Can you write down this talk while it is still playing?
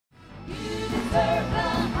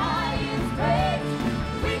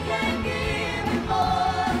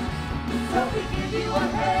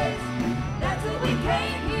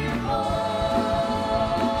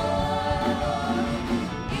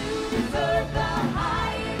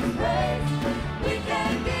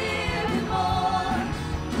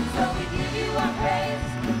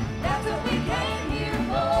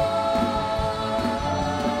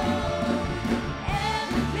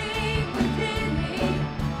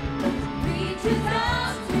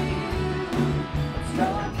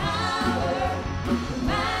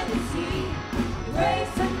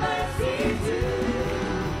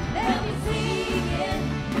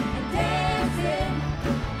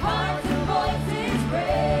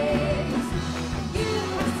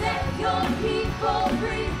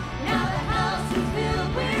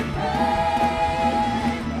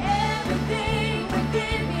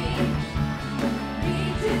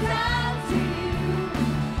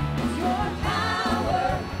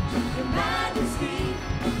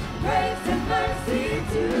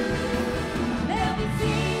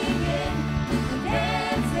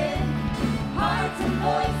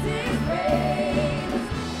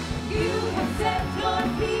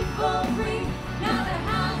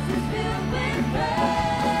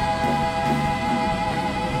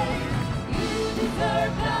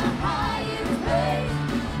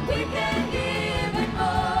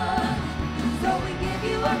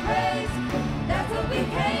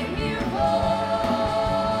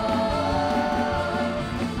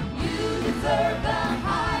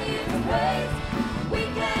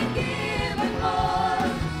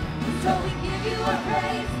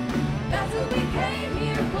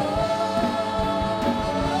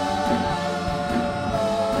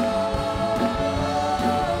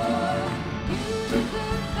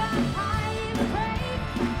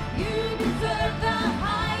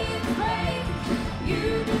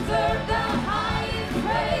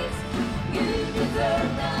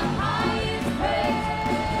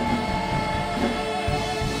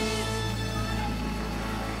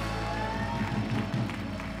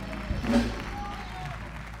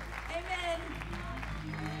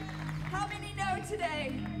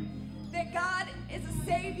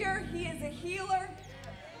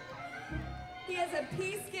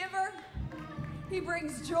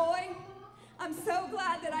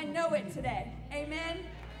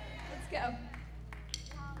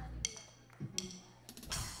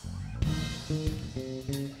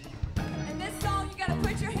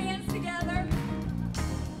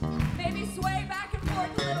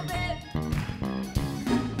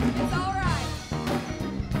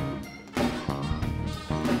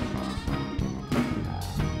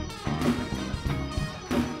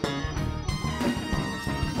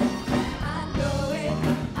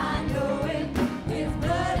I know it, His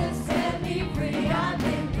blood has set me free. I've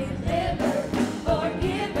been delivered.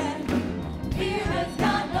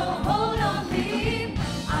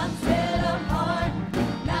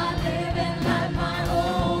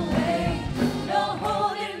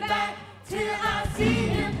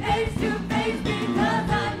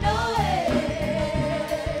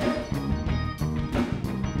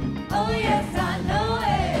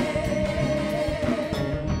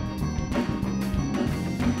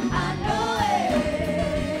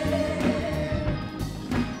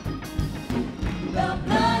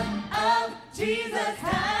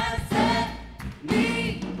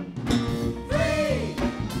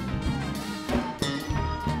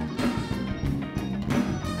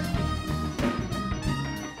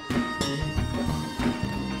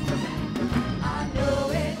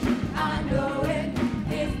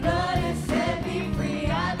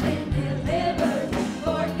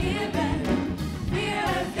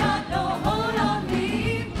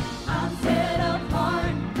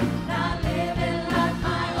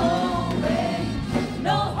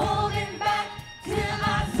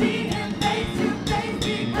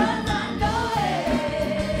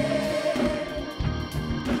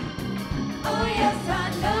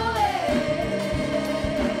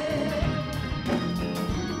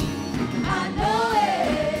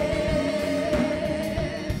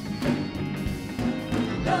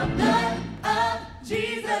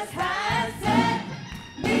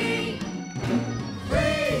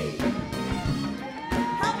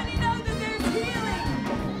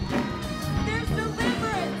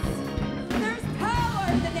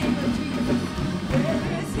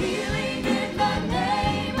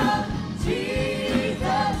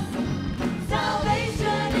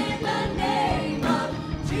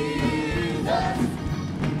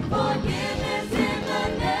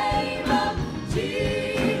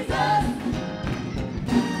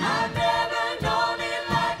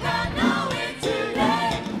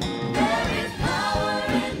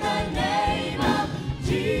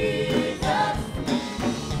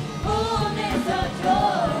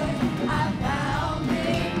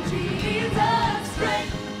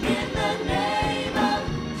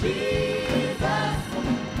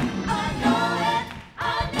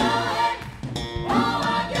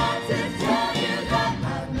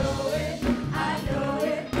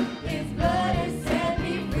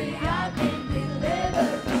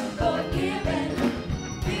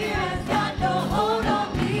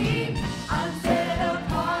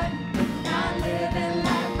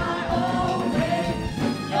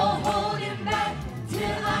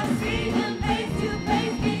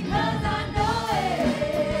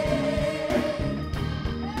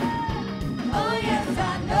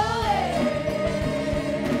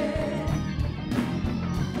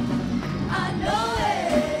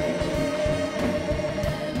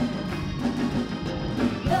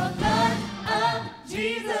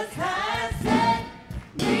 has set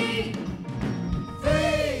me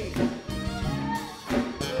free.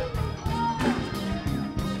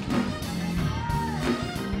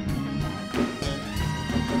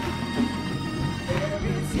 There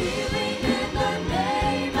is healing in the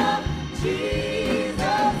name of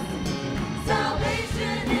Jesus.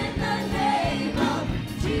 Salvation in the name of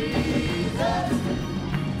Jesus.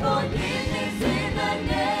 Forgiveness in the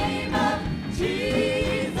name of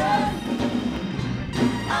Jesus.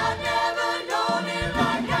 I've never known it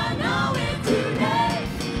like I know it today.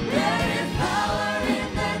 There is power in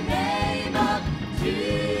the name of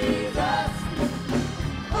Jesus.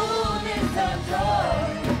 Fullness of joy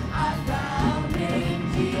I found in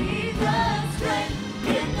Jesus. Strength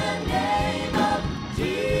in the name of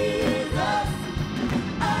Jesus.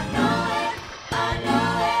 I know it, I know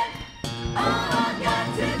it. Oh, I've got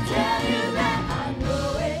to tell you that I know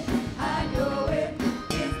it, I know it.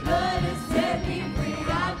 His blood has set me free.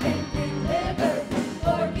 I've been delivered,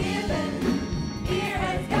 forgiven. Fear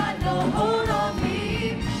has got no hold on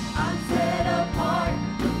me. I'm set apart,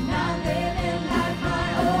 not living like my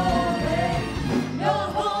old way. No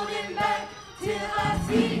holding back till I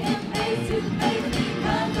see him face to face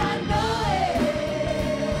because I know it.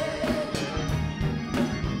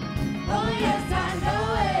 Oh yes, I know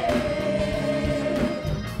it.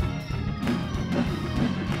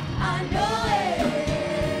 I know it.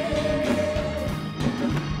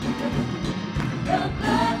 The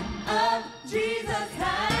blood of Jesus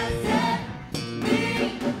has set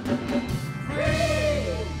me free.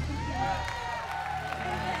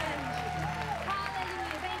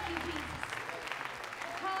 Hallelujah. Thank you, Jesus.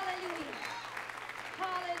 Hallelujah.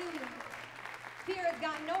 Hallelujah. Fear has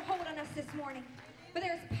got no hold on us this morning, but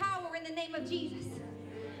there's power in the name of Jesus.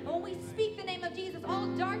 And when we speak the name of Jesus, all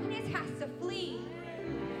darkness has to flee.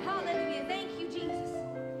 Hallelujah. Thank you, Jesus.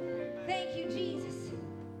 Thank you, Jesus.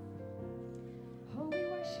 Oh, we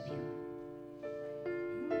worship you.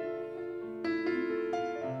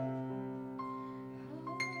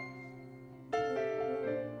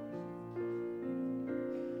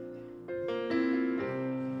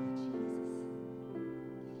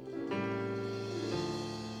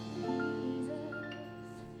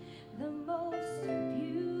 The most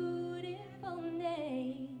beautiful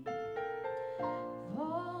name of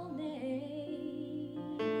all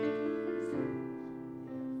names.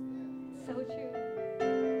 So true.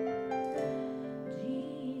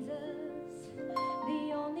 Jesus,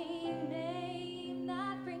 the only name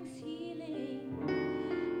that brings healing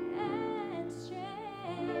and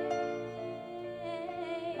strength.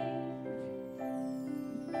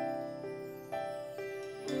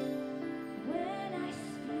 When I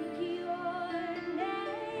speak your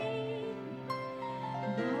name,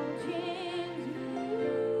 mountains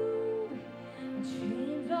move,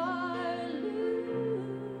 chains are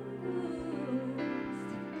loose.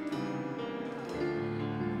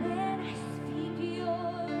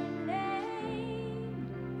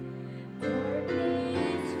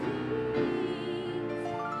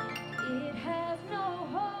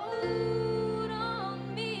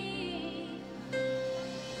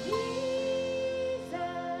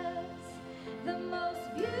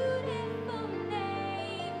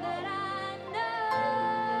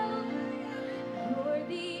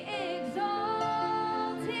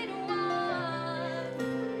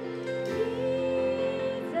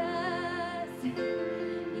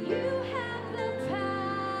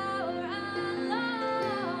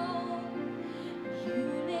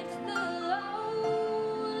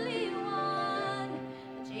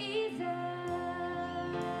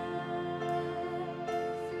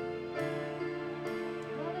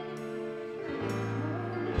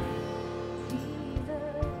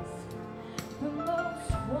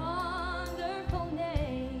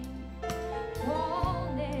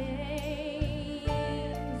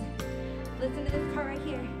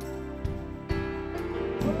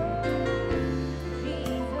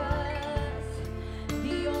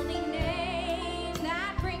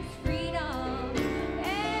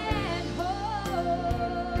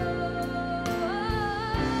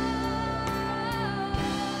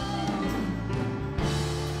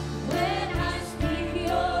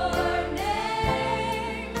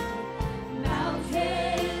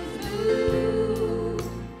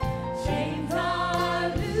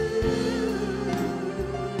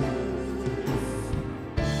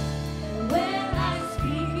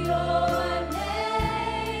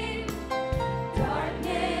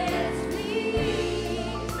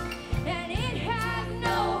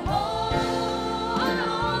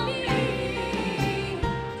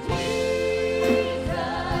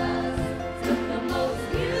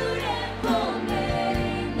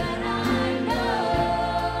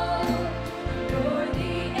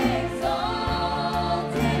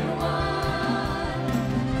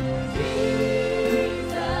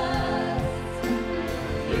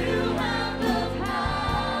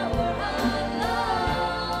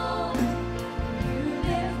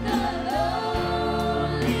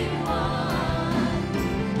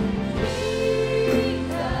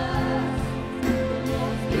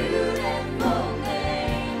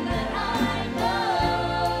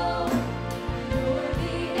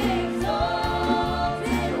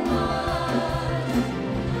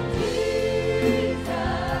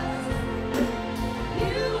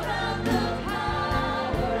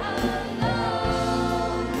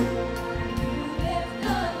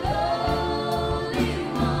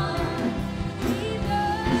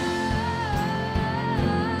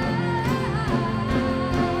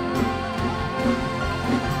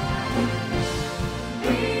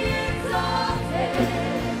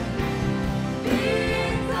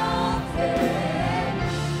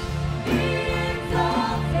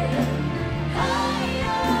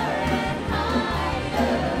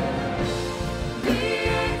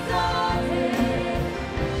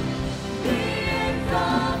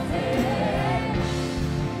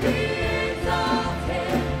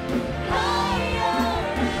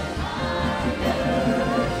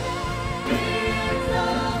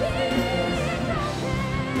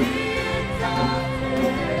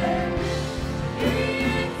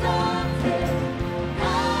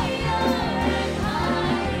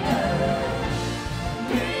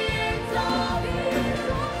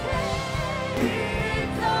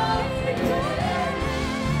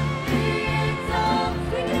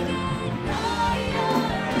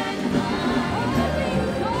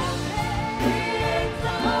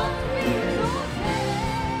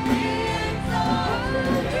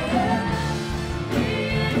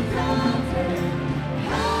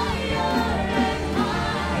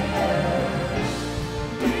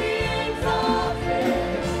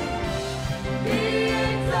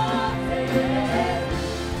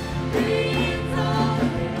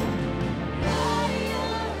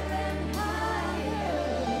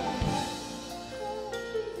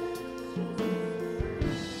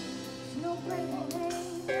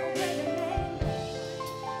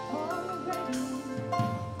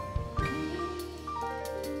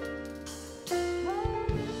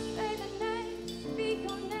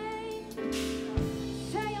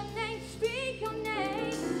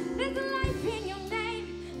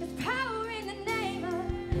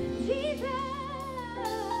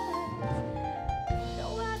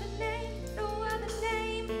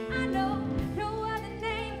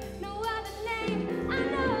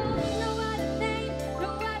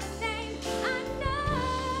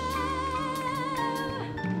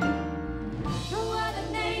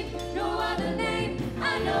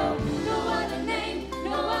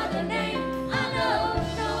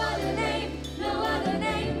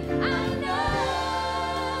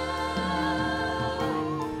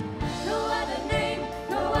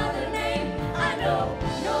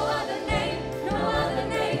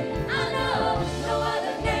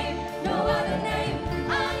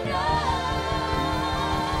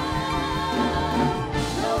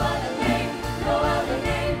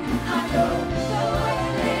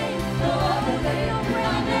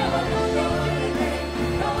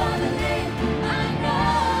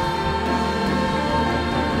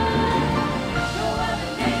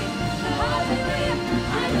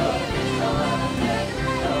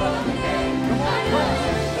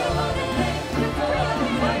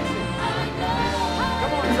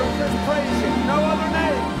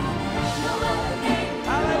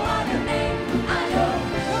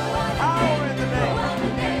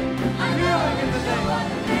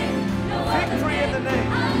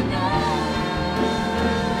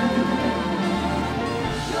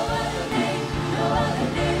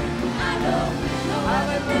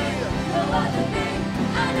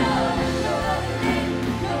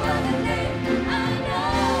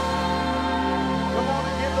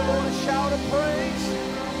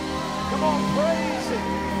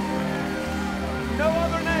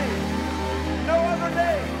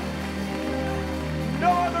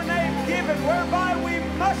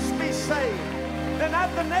 saved than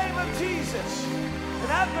at the name of Jesus.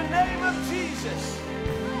 And at the name of Jesus.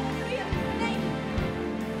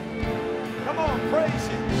 Come on, praise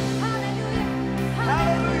Him. Hallelujah.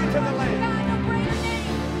 Hallelujah to the Lamb. God, no greater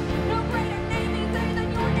name. No greater name is there than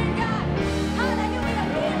your name, God. Hallelujah.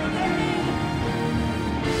 Healing your name.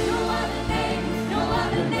 No other name, no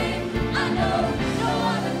other name I know. No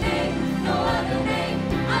other name, no other name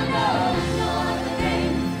I know. No other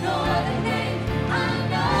name, no other name I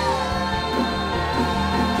know.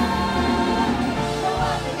 No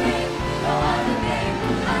other name, no other name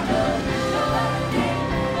I know. No other name,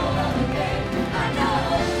 no other name I know.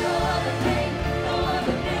 No other name, no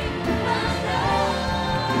other name I know.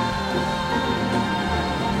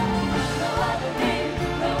 No other name,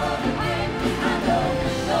 no other name I know.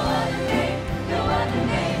 No other name, no other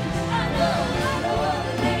name I know. No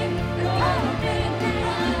other name, no other name I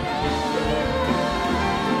know.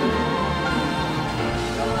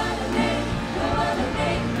 No other name, no other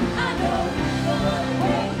name I know. No other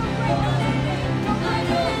name, no other name I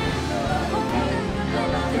know. No other name, no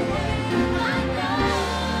other name I know.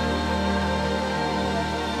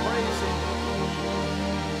 Praise Him.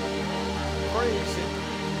 Praise Him.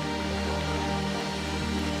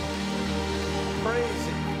 Praise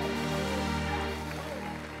Him.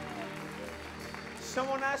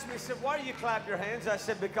 Someone asked me, said, why do you clap your hands? I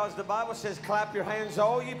said, because the Bible says, clap your hands,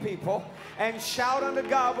 all you people, and shout unto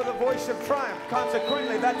God with a voice of triumph.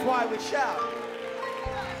 Consequently, that's why we shout.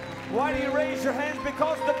 Why do you raise your hands?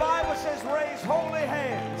 Because the Bible says, raise holy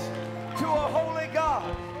hands to a holy God.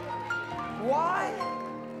 Why?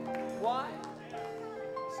 Why?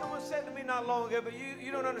 Someone said to me not long ago, but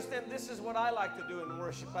you don't understand, this is what I like to do in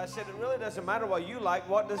worship. I said, it really doesn't matter what you like.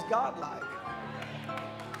 What does God like?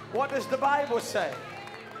 What does the Bible say?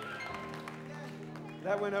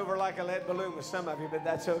 That went over like a lead balloon with some of you, but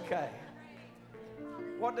that's okay.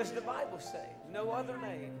 What does the Bible say? No other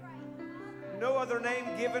name. No other name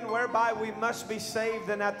given whereby we must be saved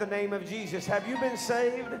than at the name of Jesus. Have you been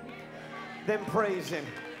saved? Then praise Him.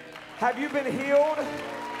 Have you been healed?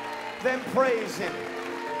 Then praise Him.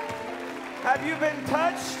 Have you been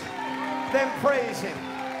touched? Then praise Him.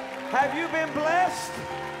 Have you been blessed?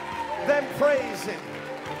 Then praise Him.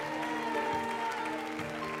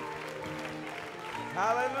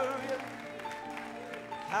 Hallelujah.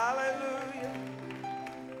 Hallelujah.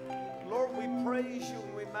 Lord, we praise You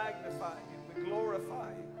and we magnify You. We glorify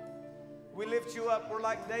You. We lift You up. We're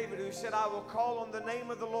like David who said, I will call on the name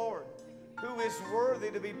of the Lord who is worthy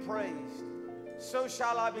to be praised. So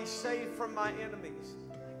shall I be saved from my enemies.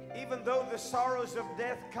 Even though the sorrows of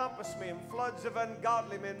death compassed me and floods of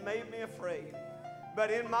ungodly men made me afraid. But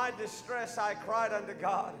in my distress I cried unto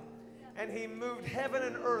God, and He moved heaven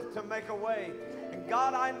and earth to make a way. And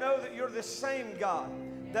God, I know that You're the same God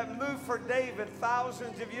that moved for David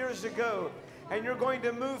thousands of years ago, and You're going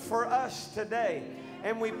to move for us today.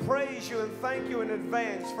 And we praise You and thank You in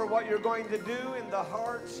advance for what You're going to do in the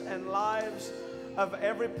hearts and lives of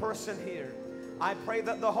every person here. I pray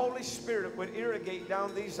that the Holy Spirit would irrigate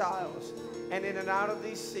down these aisles and in and out of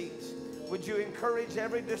these seats. Would You encourage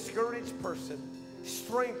every discouraged person,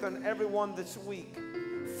 strengthen everyone that's weak,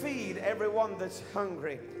 feed everyone that's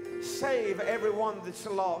hungry, save everyone that's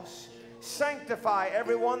lost, sanctify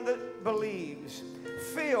everyone that believes,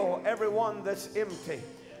 fill everyone that's empty,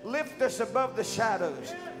 lift us above the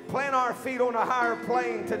shadows, plant our feet on a higher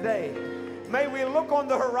plane today. May we look on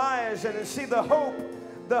the horizon and see the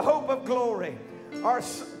hope of glory, our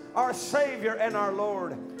Savior and our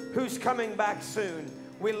Lord who's coming back soon.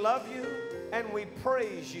 We love You and we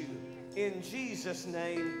praise You in Jesus'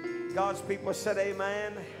 name. God's people said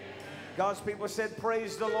amen. God's people said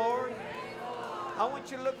praise the Lord. I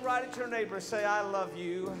want you to look right at your neighbor and say, I love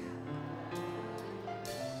you.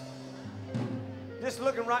 Just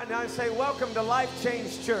looking right now and say, welcome to Life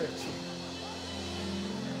Change Church.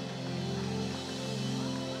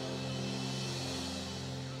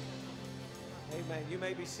 Amen. You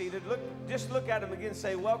may be seated. Just look at him again and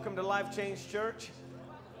say, welcome to Life Change Church.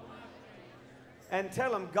 And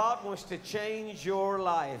tell him God wants to change your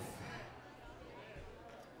life.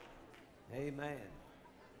 Amen.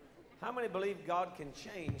 How many believe God can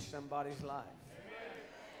change somebody's life?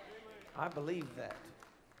 I believe that.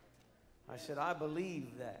 I said, I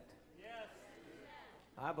believe that.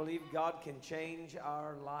 I believe God can change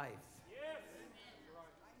our life.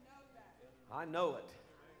 I know it.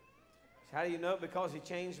 How do you know it? Because He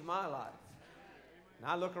changed my life. And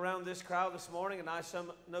I look around this crowd this morning and I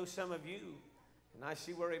know some of you. And I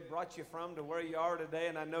see where He brought you from to where you are today.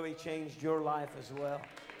 And I know He changed your life as well.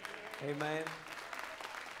 Amen.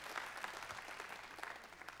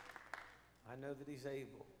 I know that He's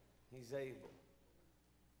able. He's able.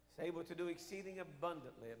 is able to do exceeding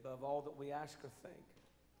abundantly above all that we ask or think,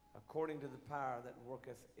 according to the power that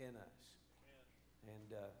worketh in us.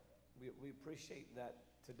 And we appreciate that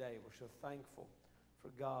today. We're so thankful for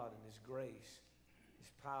God and His grace, His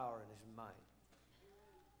power, and His might.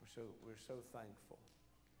 We're so thankful.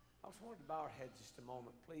 I just wanted to bow our heads just a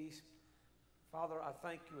moment, please. Father, I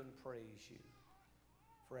thank you and praise you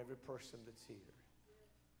for every person that's here.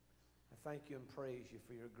 I thank you and praise you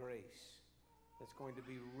for your grace that's going to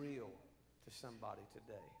be real to somebody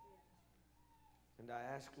today. And I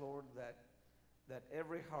ask, Lord, that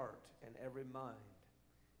every heart and every mind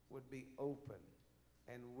would be open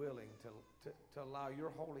and willing to allow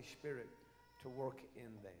your Holy Spirit to work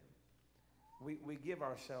in them. We give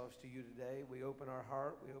ourselves to you today. We open our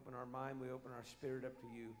heart, we open our mind, we open our spirit up to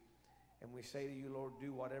you. And we say to you, Lord,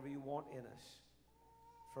 do whatever you want in us.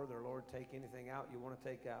 Further, Lord, take anything out you want to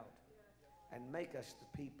take out. And make us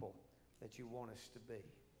the people that you want us to be.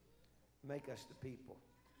 Make us the people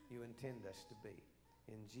you intend us to be.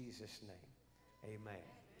 In Jesus' name, amen.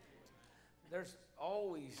 It's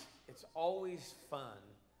always fun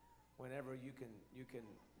whenever you can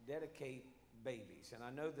dedicate babies. And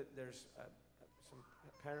I know that there's some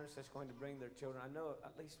parents that's going to bring their children. I know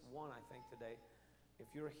at least one, I think, today. If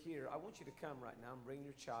you're here, I want you to come right now and bring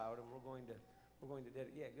your child, and we're going to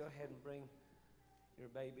dedicate. Yeah, go ahead and bring your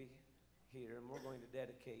baby here, and we're going to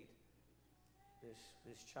dedicate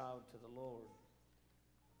this child to the Lord.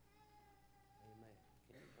 Amen.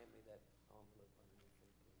 Can you hand me that envelope underneath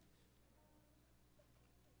there, please?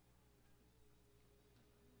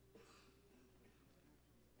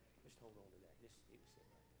 Just hold on to that. Just sit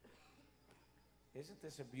right there. Isn't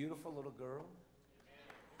this a beautiful little girl?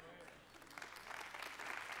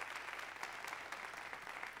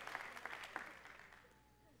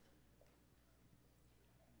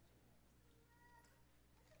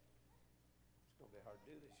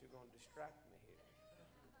 Do this, you're going to distract me here.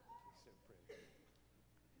 It's so pretty.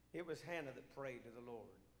 It was Hannah that prayed to the Lord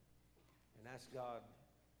and asked God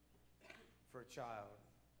for a child.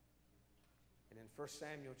 And in 1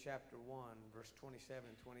 Samuel chapter 1, verse 27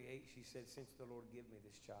 and 28, she said, since the Lord give me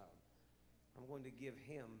this child, I'm going to give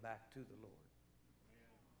him back to the Lord.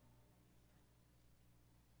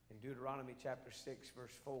 In Deuteronomy chapter 6,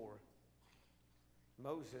 verse 4,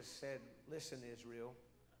 Moses said, listen, Israel,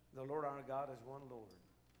 the Lord our God is one Lord,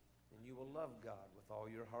 and you will love God with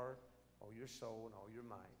all your heart, all your soul, and all your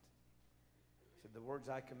might. He said, the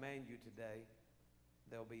words I command you today,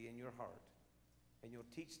 they'll be in your heart, and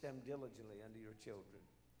you'll teach them diligently unto your children,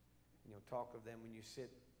 and you'll talk of them when you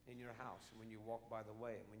sit in your house, and when you walk by the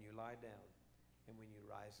way, and when you lie down, and when you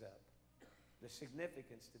rise up. The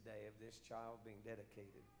significance today of this child being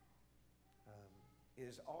dedicated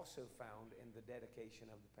is also found in the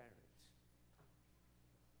dedication of the parents.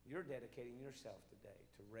 You're dedicating yourself today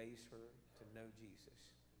to raise her to know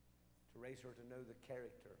Jesus, to raise her to know the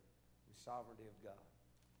character and sovereignty of God.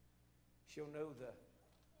 She'll know the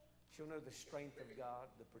strength of God,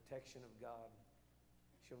 the protection of God.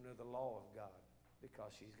 She'll know the law of God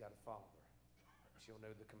because she's got a father. She'll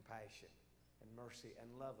know the compassion and mercy and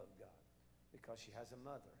love of God because she has a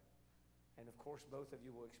mother. And of course, both of you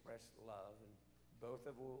will express love, and both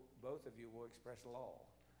of you will express law.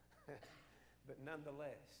 But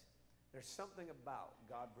nonetheless, there's something about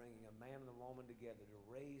God bringing a man and a woman together to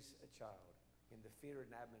raise a child in the fear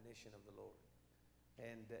and admonition of the Lord.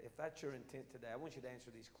 And if that's your intent today, I want you to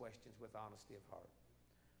answer these questions with honesty of heart.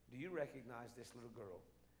 Do you recognize this little girl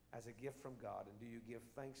as a gift from God, and do you give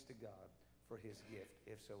thanks to God for his gift?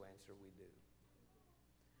 If so, answer, we do.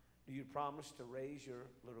 Do you promise to raise your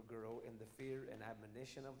little girl in the fear and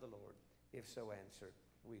admonition of the Lord? If so, answer,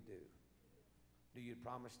 we do. Do you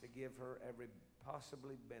promise to give her every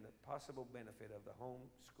possible benefit of the home,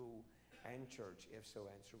 school, and church? If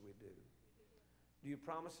so, answer, we do. Do you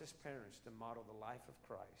promise as parents to model the life of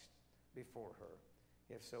Christ before her?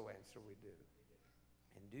 If so, answer, we do.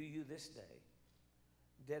 And do you this day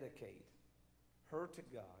dedicate her to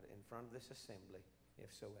God in front of this assembly?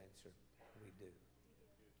 If so, answer, we do.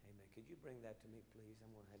 Amen. Could you bring that to me, please?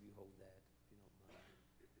 I'm going to have you hold that, if you don't mind.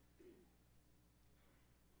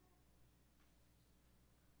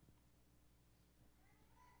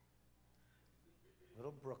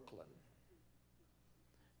 Little Brooklyn.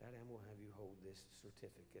 Daddy, I'm going to have you hold this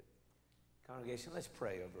certificate. Congregation, let's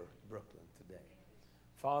pray over Brooklyn today.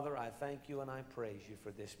 Father, I thank you and I praise you for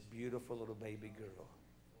this beautiful little baby girl.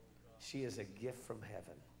 She is a gift from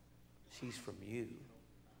heaven. She's from you,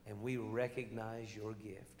 and we recognize your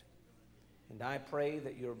gift. And I pray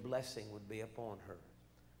that your blessing would be upon her.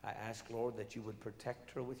 I ask, Lord, that you would protect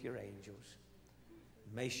her with your angels.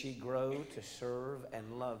 May she grow to serve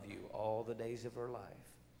and love you all the days of her life.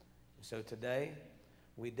 So today,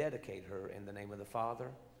 we dedicate her in the name of the Father,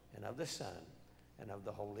 and of the Son, and of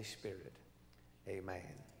the Holy Spirit. Amen.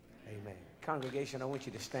 Amen. Congregation, I want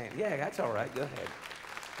you to stand. Yeah, that's all right. Go ahead.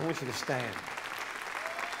 I want you to stand.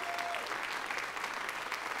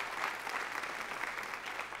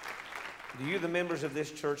 Do you, the members of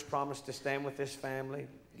this church, promise to stand with this family,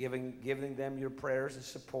 giving them your prayers and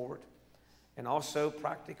support, and also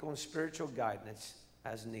practical and spiritual guidance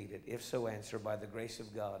as needed? If so, answer, by the grace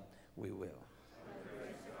of God, we will.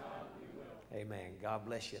 Amen. God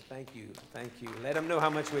bless you. Thank you. Thank you. Let them know how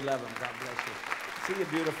much we love them. God bless you. See you,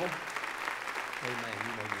 beautiful. Amen.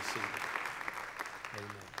 You may be seated.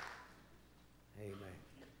 Amen. Amen.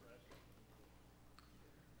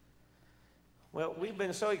 Well, we've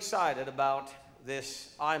been so excited about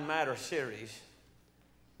this I Matter series.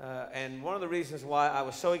 And one of the reasons why I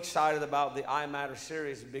was so excited about the I Matter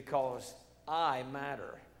series is because I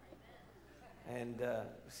matter. And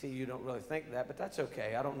see, you don't really think that, but that's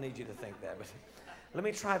okay. I don't need you to think that. But let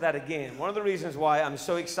me try that again. One of the reasons why I'm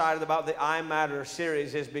so excited about the I Matter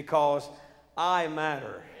series is because I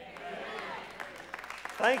matter.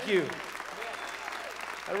 Thank you.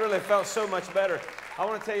 I really felt so much better. I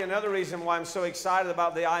want to tell you another reason why I'm so excited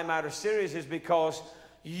about the I Matter series is because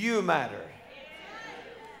you matter.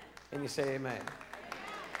 And you say amen.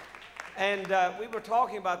 And we were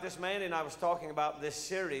talking about this, Mandy and I was talking about this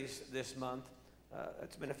series this month.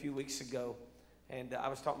 It's been a few weeks ago. And I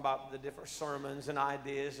was talking about the different sermons and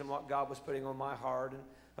ideas and what God was putting on my heart. And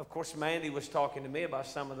of course, Mandy was talking to me about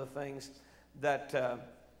some of the things that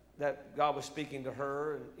that God was speaking to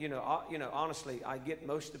her. And, honestly, I get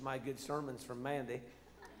most of my good sermons from Mandy.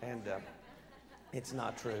 And it's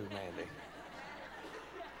not true, Mandy.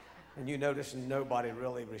 And you notice nobody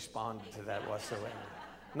really responded to that whatsoever.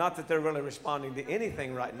 Not that they're really responding to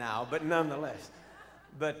anything right now, but nonetheless.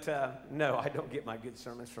 But no, I don't get my good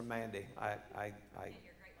sermons from Mandy. I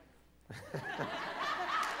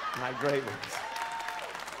my great ones.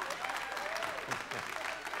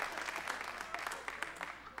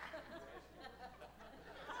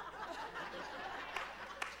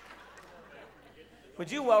 Would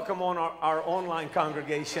you welcome on our online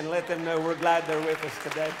congregation? Let them know we're glad they're with us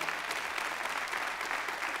today.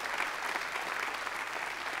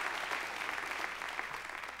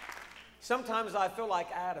 Sometimes I feel like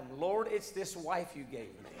Adam. Lord, it's this wife you gave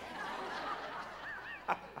me.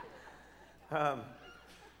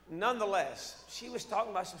 Nonetheless, she was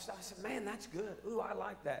talking about some stuff. I said, man, that's good. Ooh, I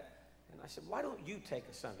like that. And I said, why don't you take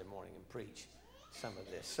a Sunday morning and preach some of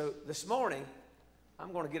this? So this morning,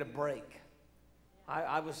 I'm going to get a break.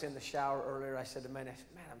 I was in the shower earlier. I said to Mandy,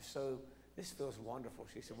 this feels wonderful.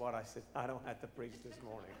 She said, what? I said, I don't have to preach this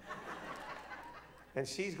morning. And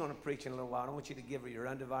she's going to preach in a little while. I want you to give her your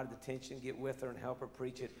undivided attention, get with her and help her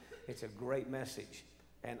preach it. It's a great message.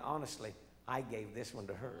 And honestly, I gave this one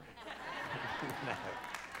to her.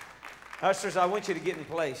 No. Ushers, I want you to get in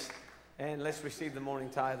place and let's receive the morning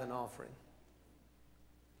tithe and offering.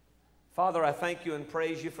 Father, I thank you and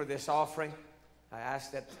praise you for this offering. I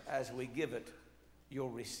ask that as we give it,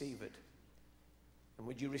 you'll receive it. And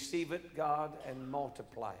would you receive it, God, and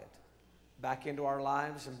multiply it back into our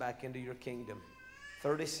lives and back into your kingdom.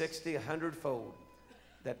 30, 60, 100-fold,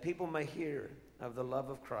 that people may hear of the love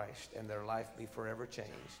of Christ and their life be forever changed.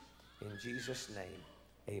 In Jesus' name,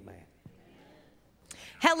 amen.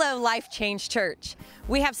 Hello, Life Change Church.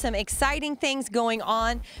 We have some exciting things going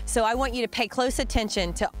on, so I want you to pay close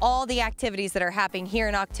attention to all the activities that are happening here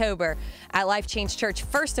in October at Life Change Church.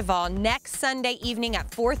 First of all, next Sunday evening at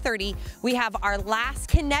 4:30, we have our last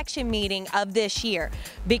connection meeting of this year.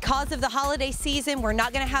 Because of the holiday season, we're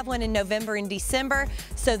not going to have one in November and December,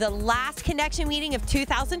 so the last connection meeting of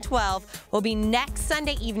 2012 will be next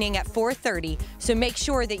Sunday evening at 4:30, so make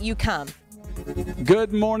sure that you come.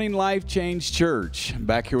 Good morning, Life Change Church.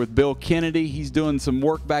 Back here with Bill Kennedy. He's doing some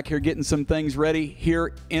work back here, getting some things ready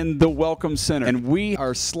here in the Welcome Center. And we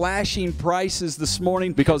are slashing prices this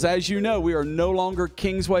morning because, as you know, we are no longer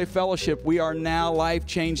Kingsway Fellowship. We are now Life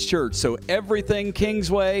Change Church. So everything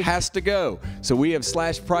Kingsway has to go. So we have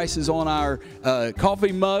slashed prices on our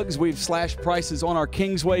coffee mugs. We've slashed prices on our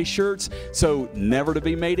Kingsway shirts. So never to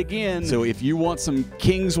be made again. So if you want some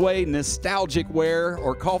Kingsway nostalgic wear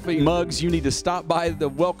or coffee mugs, you need to stop by the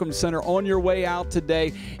Welcome Center on your way out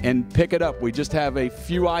today and pick it up. We just have a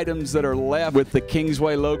few items that are left with the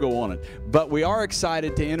Kingsway logo on it. But we are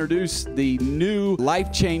excited to introduce the new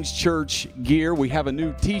Life Change Church gear. We have a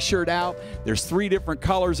new t-shirt out. There's 3 different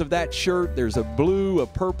colors of that shirt. There's a blue, a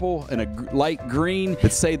purple, and a light green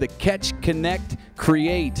that say the Catch, Connect,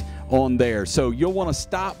 create on there. So you'll want to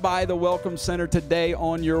stop by the Welcome Center today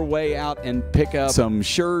on your way out and pick up some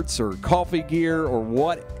shirts or coffee gear or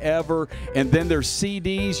whatever. And then there's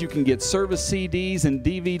CDs. You can get service CDs and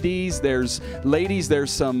DVDs.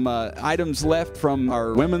 There's some items left from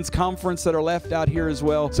our women's conference that are left out here as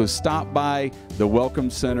well. So stop by the Welcome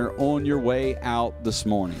Center on your way out this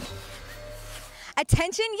morning.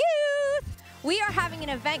 Attention youth! We are having an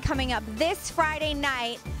event coming up this Friday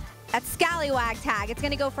night at Scallywag Tag. It's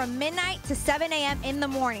going to go from midnight to 7 a.m. in the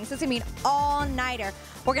morning. So it's going to be an all-nighter.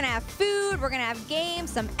 We're going to have food, we're going to have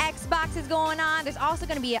games, some Xboxes going on. There's also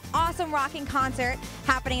going to be an awesome rocking concert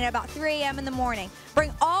happening at about 3 a.m. in the morning.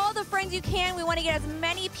 Bring all the friends you can. We want to get as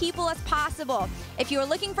many people as possible. If you are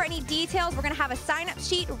looking for any details, we're going to have a sign-up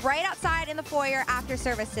sheet right outside in the foyer after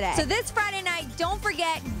service today. So this Friday night, don't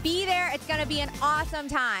forget, be there. It's going to be an awesome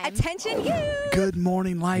time. Attention you! Good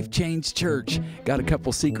morning, Life Change Church. Got a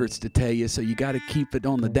couple secrets to tell you, so you got to keep it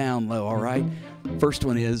on the down low, all right? First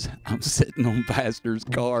one is, I'm sitting on Pastor's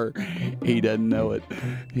car. He doesn't know it.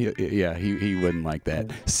 He wouldn't like that.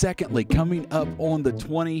 Secondly, coming up on the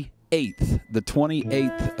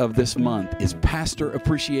 28th of this month is Pastor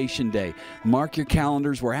Appreciation Day. Mark your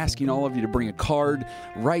calendars. We're asking all of you to bring a card,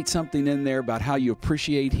 write something in there about how you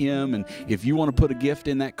appreciate him, and if you want to put a gift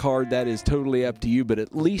in that card, that is totally up to you, but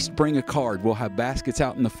at least bring a card. We'll have baskets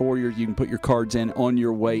out in the foyer. You can put your cards in on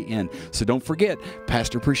your way in. So don't forget,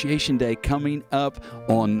 Pastor Appreciation Day coming up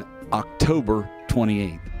on October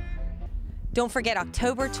 28th. Don't forget,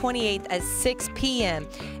 October 28th at 6 p.m.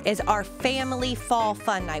 is our family fall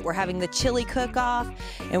fun night. We're having the chili cook-off,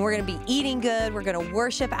 and we're going to be eating good. We're going to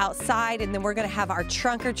worship outside, and then we're going to have our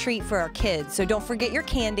trunk or treat for our kids. So don't forget your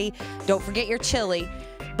candy. Don't forget your chili.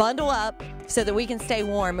 Bundle up so that we can stay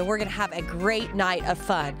warm, and we're going to have a great night of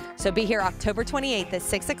fun. So be here October 28th at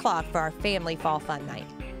 6 o'clock for our family fall fun night.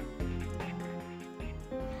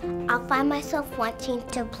 I'll find myself wanting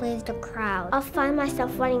to please the crowd. I'll find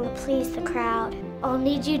myself wanting to please the crowd. I'll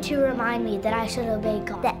need you to remind me that I should obey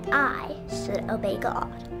God. That I should obey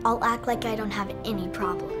God. I'll act like I don't have any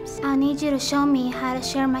problems. I'll need you to show me how to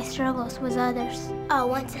share my struggles with others. I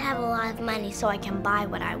want to have a lot of money so I can buy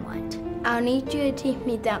what I want. I'll need you to teach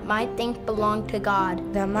me that my things belong to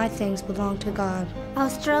God. That my things belong to God. I'll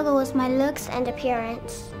struggle with my looks and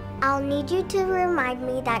appearance. I'll need you to remind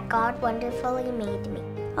me that God wonderfully made me.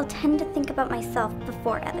 I'll tend to think about myself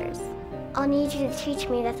before others. I'll need you to teach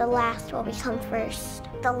me that the last will become first.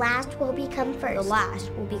 The last will become first. The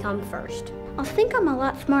last will become first. I'll think I'm a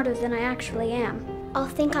lot smarter than I actually am. I'll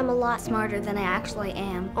think I'm a lot smarter than I actually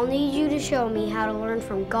am. I'll need you to show me how to learn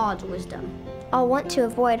from God's wisdom. I'll want to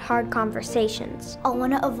avoid hard conversations. I'll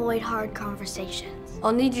want to avoid hard conversations.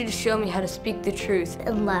 I'll need you to show me how to speak the truth.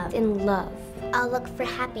 In love. In love. I'll look for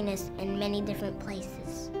happiness in many different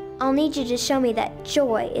places. I'll need you to show me that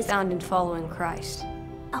joy is found in following Christ.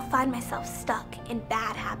 I'll find myself stuck in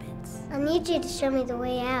bad habits. I'll need you to show me the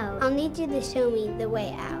way out. I'll need you to show me the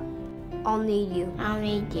way out. I'll need you. I'll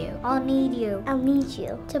need you. I'll need you. I'll need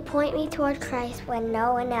you. To point me toward Christ when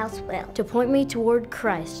no one else will. To point me toward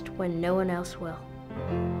Christ when no one else will.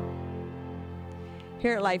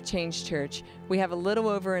 Here at Life Change Church, we have a little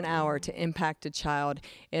over an hour to impact a child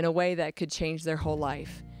in a way that could change their whole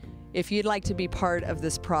life. If you'd like to be part of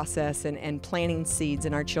this process and planting seeds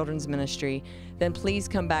in our children's ministry, then please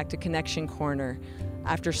come back to Connection Corner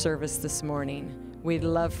after service this morning. We'd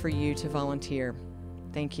love for you to volunteer.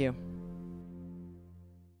 Thank you.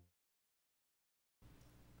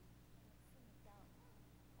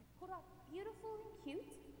 I've pulled off beautiful and cute,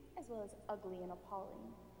 as well as ugly and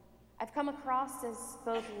appalling. I've come across as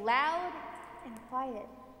both loud and quiet.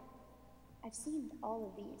 I've seen all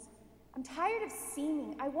of these. I'm tired of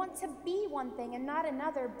seeming. I want to be one thing and not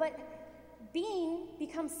another, but being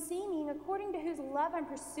becomes seeming according to whose love I'm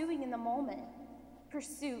pursuing in the moment.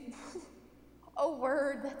 Pursuit, a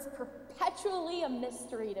word that's perpetually a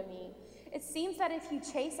mystery to me. It seems that if you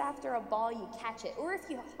chase after a ball, you catch it, or if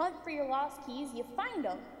you hunt for your lost keys, you find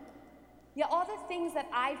them. Yet all the things that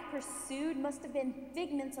I've pursued must have been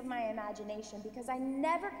figments of my imagination because I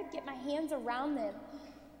never could get my hands around them.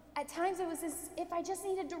 At times it was as if I just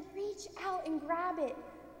needed to reach out and grab it.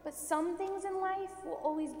 But some things in life will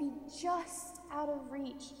always be just out of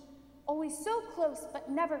reach. Always so close, but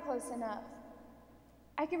never close enough.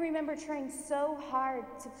 I can remember trying so hard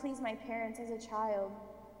to please my parents as a child.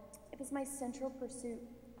 It was my central pursuit.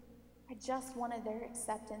 I just wanted their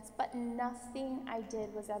acceptance, but nothing I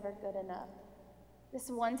did was ever good enough. This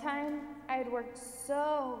one time, I had worked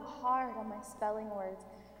so hard on my spelling words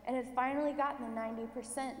and had finally gotten the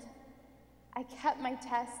 90%. I kept my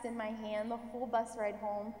test in my hand the whole bus ride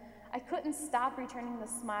home. I couldn't stop returning the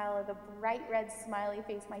smile of the bright red smiley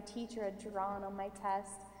face my teacher had drawn on my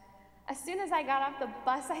test. As soon as I got off the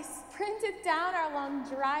bus, I sprinted down our long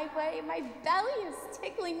driveway. My belly is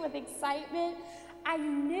tickling with excitement. I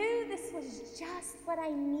knew this was just what I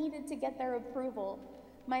needed to get their approval.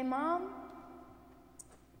 My mom,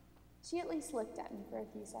 she at least looked at me for a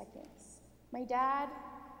few seconds. My dad,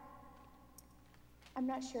 I'm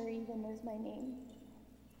not sure he even knows my name.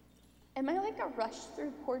 Am I like a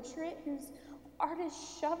rush-through portrait whose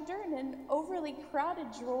artist shoved her in an overly crowded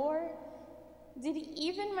drawer? Did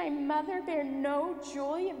even my mother bear no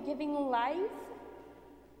joy of giving life?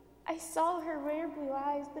 I saw her rare blue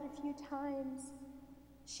eyes but a few times.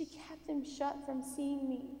 She kept them shut from seeing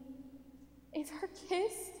me. If her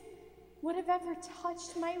kiss would have ever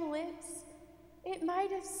touched my lips, it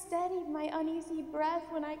might have steadied my uneasy breath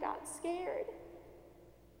when I got scared.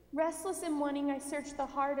 Restless and wanting, I searched the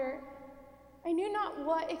harder. I knew not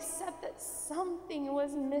what, except that something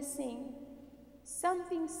was missing.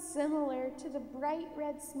 Something similar to the bright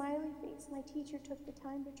red smiley face my teacher took the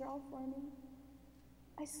time to draw for me.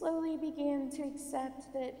 I slowly began to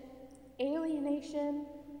accept that alienation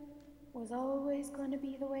was always going to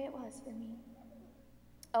be the way it was for me.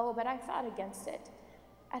 Oh, but I fought against it.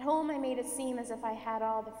 At home, I made it seem as if I had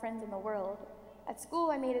all the friends in the world. At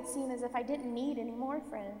school, I made it seem as if I didn't need any more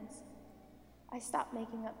friends. I stopped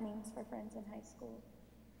making up names for friends in high school.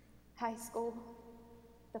 High school,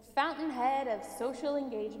 the fountainhead of social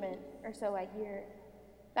engagement, or so I hear.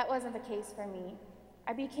 That wasn't the case for me.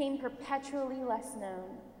 I became perpetually less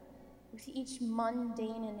known. With each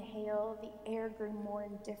mundane inhale, the air grew more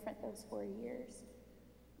indifferent those 4 years.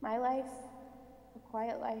 My life, a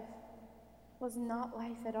quiet life, was not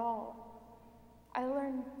life at all. I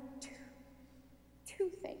learned two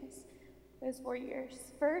things those 4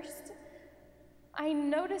 years. First, I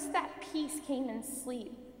noticed that peace came in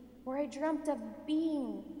sleep, where I dreamt of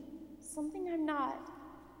being something I'm not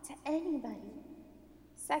to anybody.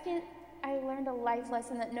 Second, I learned a life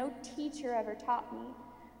lesson that no teacher ever taught me,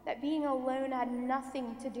 that being alone had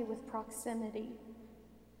nothing to do with proximity.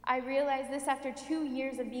 I realized this after 2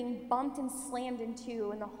 years of being bumped and slammed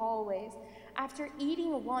into in the hallways, after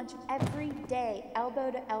eating lunch every day,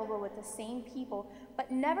 elbow to elbow with the same people,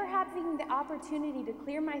 but never having the opportunity to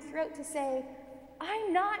clear my throat to say,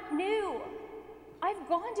 I'm not new. I've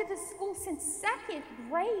gone to this school since 2nd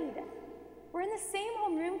grade. We're in the same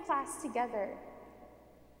homeroom class together.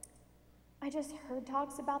 I just heard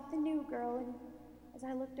talks about the new girl, and as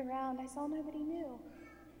I looked around, I saw nobody new.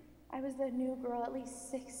 I was the new girl at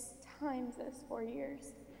least 6 times those 4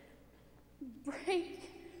 years. Break.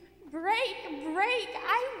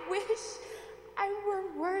 I wish I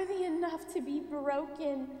were worthy enough to be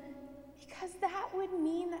broken, because that would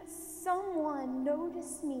mean that someone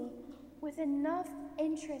noticed me with enough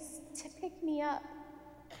interest to pick me up.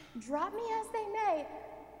 Drop me as they may,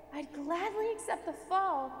 I'd gladly accept the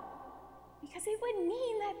fall, because it would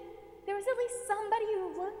mean that there was at least somebody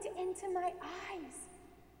who looked into my eyes.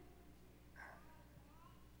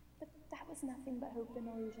 But that was nothing but hope and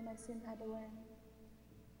illusion I soon had to learn.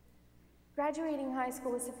 Graduating high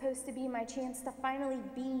school was supposed to be my chance to finally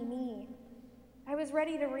be me. I was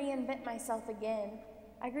ready to reinvent myself again.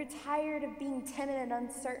 I grew tired of being timid and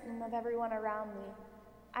uncertain of everyone around me.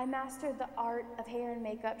 I mastered the art of hair and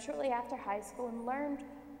makeup shortly after high school and learned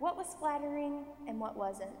what was flattering and what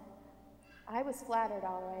wasn't. I was flattered,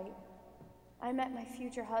 all right. I met my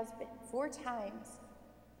future husband 4 times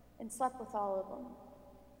and slept with all of them.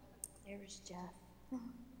 There was Jeff.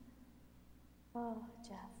 Oh,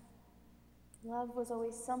 Jeff. Love was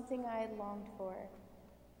always something I had longed for.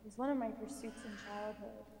 It was one of my pursuits in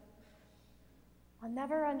childhood. I'll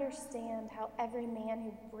never understand how every man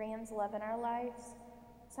who brands love in our lives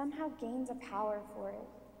somehow gains a power for it,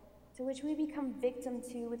 to which we become victim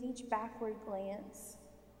to with each backward glance.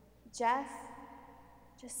 Jeff,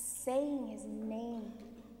 just saying his name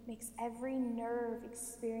makes every nerve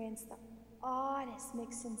experience the oddest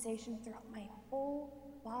mixed sensation throughout my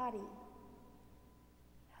whole body.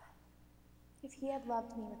 If he had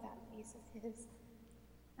loved me with that face of his,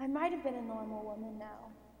 I might have been a normal woman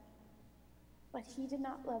now. But he did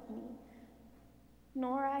not love me,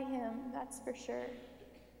 nor I him, that's for sure.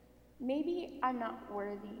 Maybe I'm not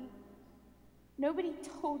worthy. Nobody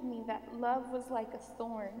told me that love was like a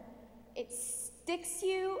thorn. It sticks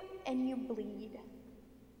you and you bleed.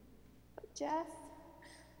 But Jeff,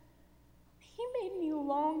 he made me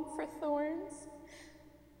long for thorns,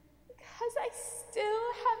 because I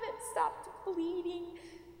still haven't stopped bleeding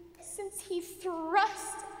since he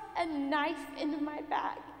thrust a knife into my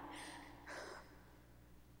back.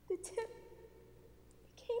 The tip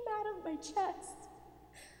came out of my chest.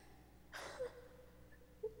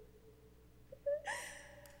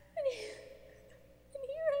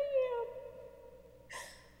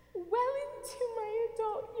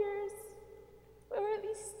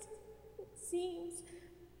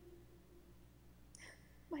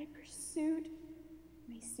 My pursuit,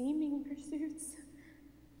 my seeming pursuits,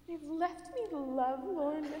 they've left me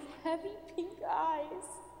lovelorn with heavy pink eyes.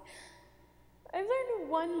 I've learned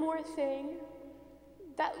one more thing,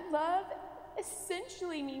 that love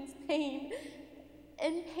essentially means pain,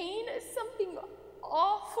 and pain is something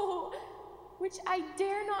awful which I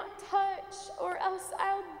dare not touch, or else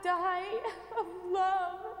I'll die of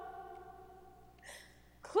love.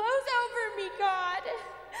 Close over me, God.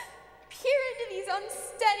 Peer into these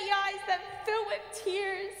unsteady eyes that fill with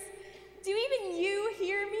tears. Do even you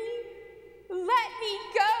hear me? Let me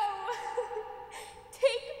go.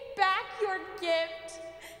 Take back your gift,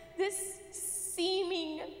 this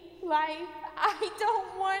seeming life. I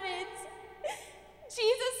don't want it.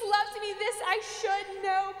 Jesus loves me, this I should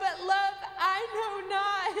know, but love I know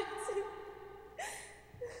not.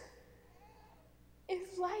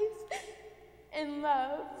 If life and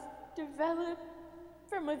love develop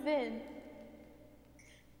from within,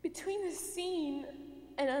 between the seen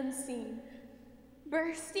and unseen,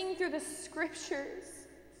 bursting through the scriptures,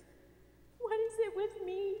 what is it with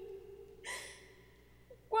me?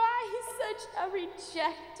 Why such a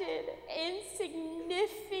rejected,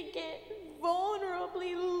 insignificant,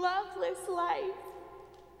 vulnerably loveless life?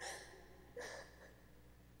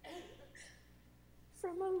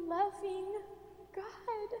 From a loving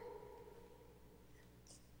God.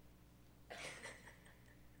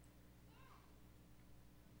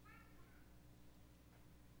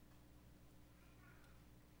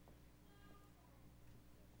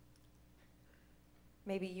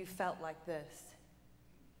 Maybe you felt like this.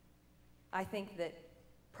 I think that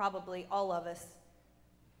probably all of us,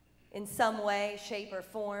 in some way, shape, or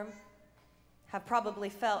form, have probably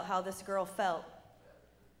felt how this girl felt.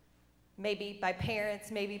 Maybe by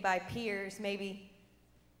parents, maybe by peers, maybe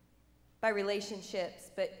by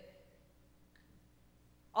relationships, but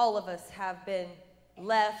all of us have been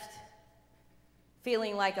left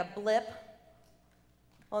feeling like a blip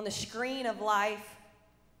on the screen of life,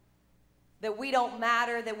 that we don't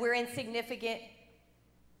matter, that we're insignificant,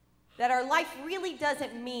 that our life really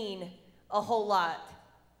doesn't mean a whole lot.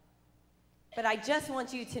 But I just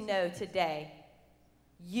want you to know today,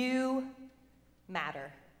 you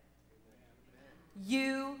matter.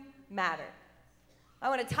 You matter. I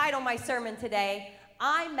want to title my sermon today,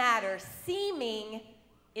 I Matter. Seeming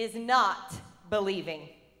is not believing.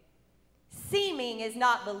 Seeming is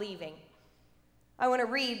not believing. I want to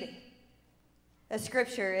read a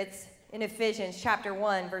scripture. It's in Ephesians chapter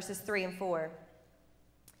 1, verses 3 and 4.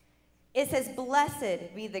 It says,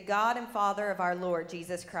 "Blessed be the God and Father of our Lord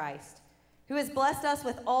Jesus Christ, who has blessed us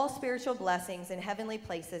with all spiritual blessings in heavenly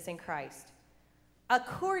places in Christ,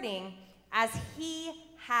 according as he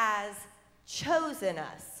has chosen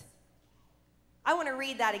us." I want to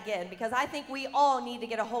read that again because I think we all need to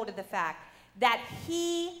get a hold of the fact that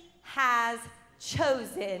he has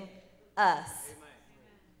chosen us.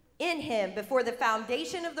 In him before the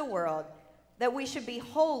foundation of the world, that we should be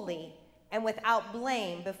holy and without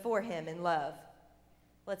blame before him in love.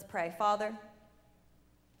 Let's pray. Father,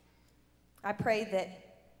 I pray that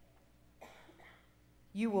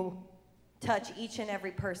you will touch each and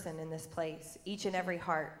every person in this place, each and every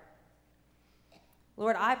heart.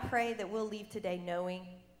 Lord, I pray that we'll leave today knowing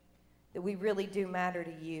that we really do matter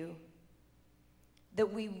to you,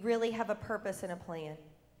 that we really have a purpose and a plan.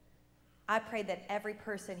 I pray that every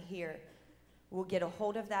person here will get a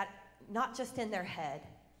hold of that, not just in their head,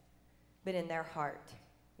 but in their heart.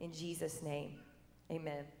 In Jesus' name,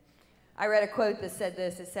 amen. I read a quote that said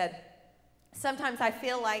this. It said, "Sometimes I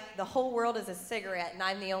feel like the whole world is a cigarette and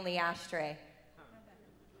I'm the only ashtray."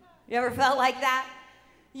 You ever felt like that?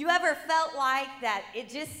 You ever felt like that it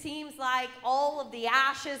just seems like all of the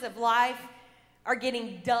ashes of life are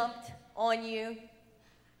getting dumped on you?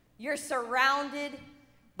 You're surrounded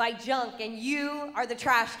by junk and you are the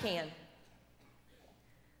trash can.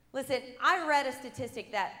 Listen, I read a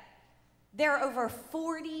statistic that there are over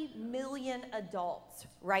 40 million adults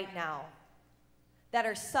right now that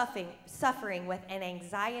are suffering with an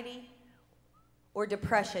anxiety or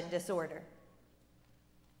depression disorder.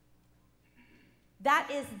 That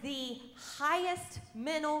is the highest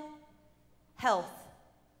mental health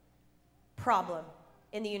problem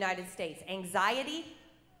in the United States, anxiety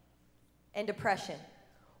and depression.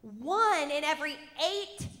 1 in every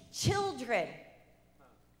 8 children,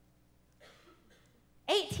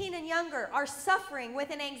 18 and younger, are suffering with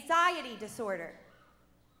an anxiety disorder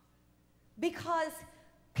because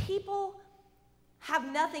people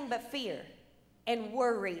have nothing but fear and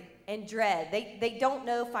worry and dread. They don't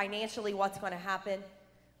know financially what's going to happen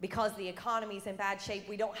because the economy's in bad shape.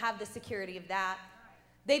 We don't have the security of that.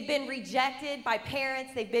 They've been rejected by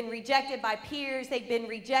parents. They've been rejected by peers. They've been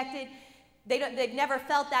rejected. They've never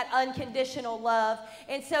felt that unconditional love.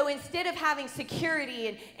 And so instead of having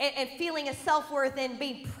security and feeling a self-worth and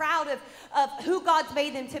being proud of who God's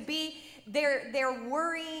made them to be, they're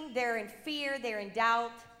worrying, they're in fear, they're in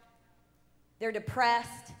doubt, they're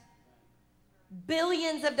depressed.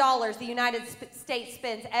 Billions of dollars the United States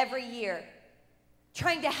spends every year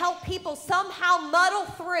trying to help people somehow muddle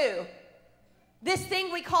through this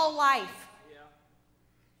thing we call life.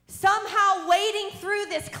 Somehow wading through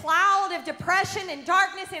this cloud of depression and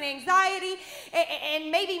darkness and anxiety,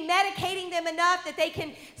 and maybe medicating them enough that they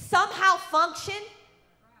can somehow function,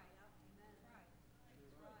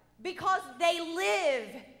 because they live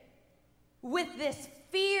with this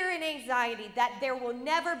fear and anxiety that there will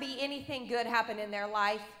never be anything good happen in their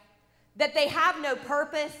life, that they have no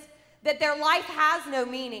purpose, that their life has no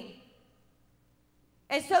meaning.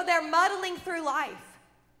 And so they're muddling through life.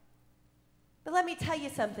 But let me tell you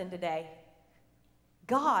something today.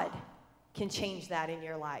 God can change that in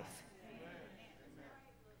your life.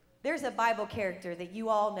 There's a Bible character that you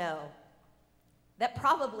all know that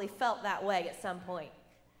probably felt that way at some point.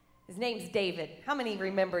 His name's David. How many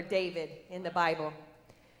remember David in the Bible?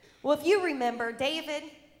 Well, if you remember, David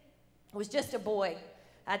was just a boy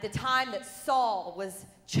at the time that Saul was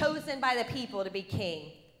chosen by the people to be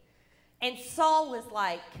king. And Saul was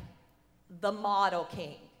like the model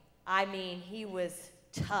king. I mean, he was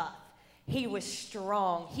tough. He was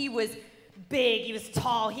strong. He was big. He was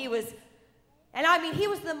tall. He was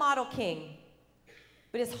the model king.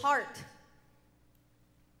 But his heart,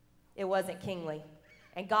 it wasn't kingly.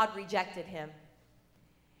 And God rejected him.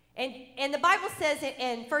 And the Bible says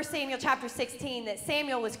in 1 Samuel chapter 16 that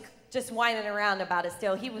Samuel was just whining around about it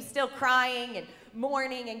still. He was still crying and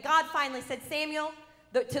mourning. And God finally said, Samuel,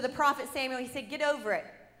 to the prophet Samuel, he said, get over it.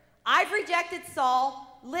 I've rejected Saul.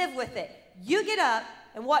 Live with it. You get up,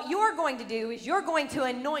 and what you're going to do is you're going to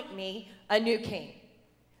anoint me a new king.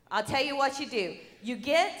 I'll tell you what you do. You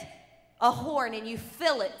get a horn and you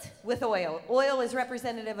fill it with oil. Oil is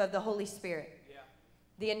representative of the Holy Spirit,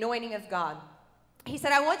 the anointing of God. He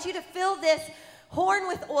said, I want you to fill this horn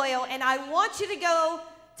with oil, and I want you to go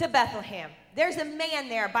to Bethlehem. There's a man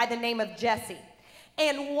there by the name of Jesse,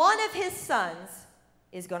 and one of his sons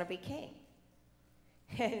is going to be king.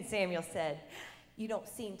 And Samuel said, you don't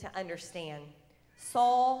seem to understand.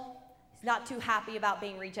 Saul is not too happy about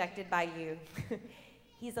being rejected by you.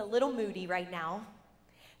 He's a little moody right now.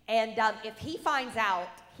 And if he finds out,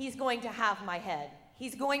 he's going to have my head.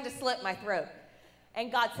 He's going to slit my throat.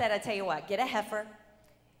 And God said, I tell you what, get a heifer.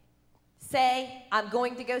 Say, I'm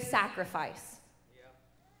going to go sacrifice.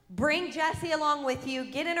 Bring Jesse along with you.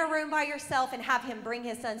 Get in a room by yourself and have him bring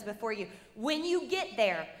his sons before you. When you get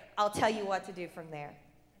there, I'll tell you what to do from there.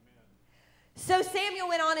 So Samuel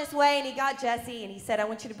went on his way, and he got Jesse, and he said, I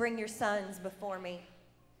want you to bring your sons before me.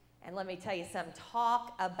 And let me tell you something.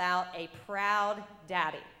 Talk about a proud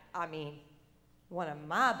daddy. I mean, one of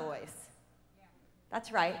my boys.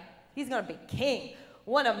 That's right. He's going to be king.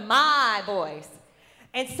 One of my boys.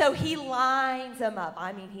 And so he lines them up.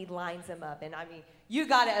 I mean, he lines them up. And I mean, you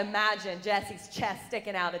got to imagine Jesse's chest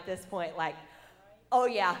sticking out at this point like, oh,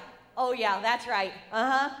 yeah, that's right.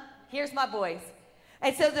 Here's my boys.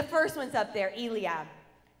 And so the first one's up there, Eliab.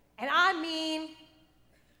 And I mean,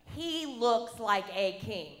 he looks like a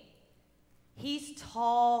king. He's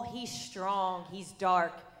tall, he's strong, he's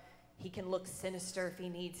dark. He can look sinister if he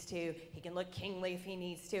needs to. He can look kingly if he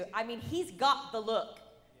needs to. I mean, he's got the look,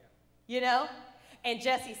 you know? And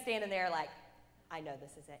Jesse's standing there like, I know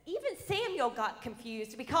this is it. Even Samuel got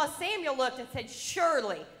confused because Samuel looked and said,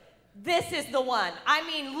 surely this is the one. I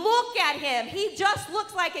mean, look at him. He just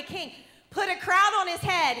looks like a king. Put a crown on his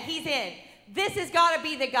head, he's in. This has got to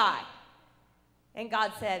be the guy. And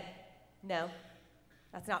God said, no,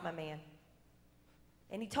 that's not my man.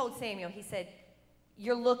 And he told Samuel, he said,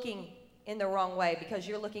 you're looking in the wrong way because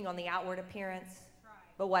you're looking on the outward appearance,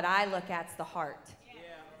 but what I look at's the heart.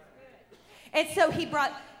 And so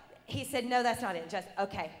he said, no, that's not it. Just,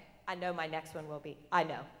 okay, I know my next one will be. I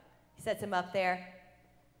know. He sets him up there.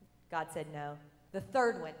 God said, no. The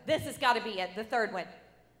third one, this has got to be it. The third one,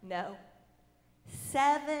 no.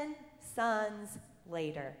 7 sons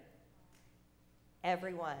later,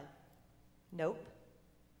 everyone, nope,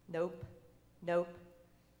 nope, nope.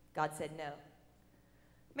 God said no.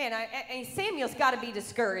 Man, Samuel's got to be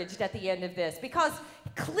discouraged at the end of this because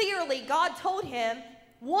clearly God told him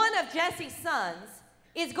one of Jesse's sons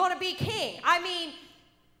is going to be king. I mean,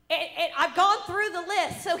 I've gone through the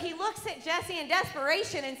list. So he looks at Jesse in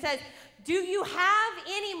desperation and says, do you have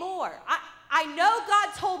any more? I know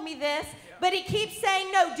God told me this. But he keeps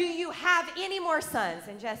saying, no, do you have any more sons?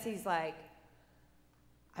 And Jesse's like,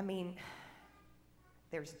 I mean,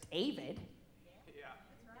 there's David.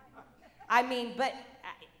 I mean, but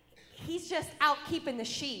he's just out keeping the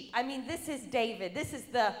sheep. I mean, this is David. This is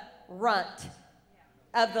the runt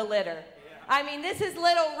of the litter. I mean, this is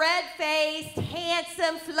little red-faced,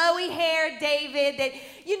 handsome, flowy-haired David that,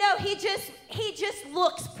 you know, he just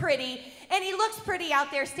looks pretty. And he looks pretty out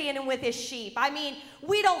there standing with his sheep. I mean,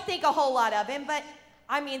 we don't think a whole lot of him, but,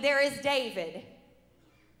 I mean, there is David.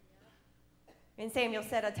 And Samuel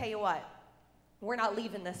said, I'll tell you what, we're not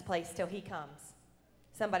leaving this place till he comes.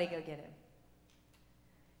 Somebody go get him.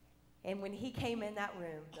 And when he came in that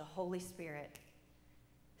room, the Holy Spirit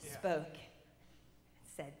spoke and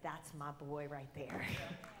said, that's my boy right there.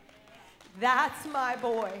 That's my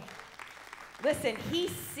boy. Listen, he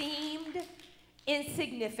seemed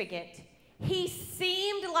insignificant. He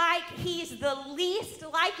seemed like he's the least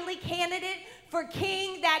likely candidate for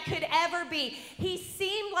king that could ever be. He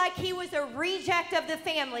seemed like he was a reject of the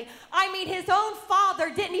family. I mean, his own father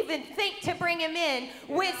didn't even think to bring him in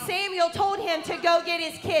when Samuel told him to go get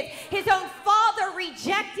his kids. His own father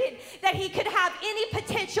rejected that he could have any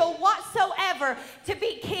potential whatsoever to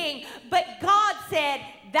be king. But God said,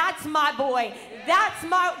 that's my boy. That's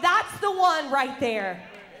the one right there.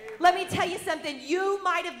 Let me tell you something. You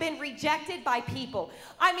might have been rejected by people.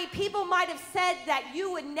 I mean, people might have said that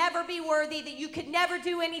you would never be worthy, that you could never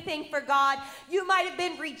do anything for God. You might have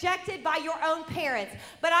been rejected by your own parents.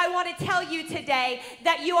 But I want to tell you today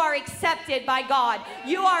that you are accepted by God.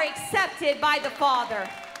 You are accepted by the Father.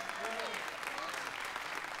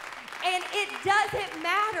 And it doesn't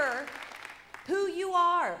matter who you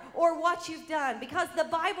are or what you've done, because the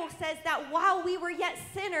Bible says that while we were yet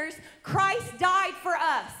sinners, Christ died for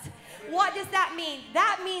us. What does that mean?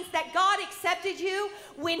 That means that God accepted you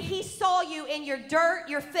when he saw you in your dirt,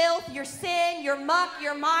 your filth, your sin, your muck,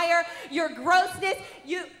 your mire, your grossness.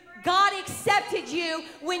 God accepted you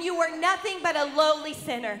when you were nothing but a lowly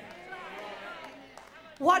sinner.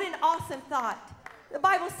 What an awesome thought. The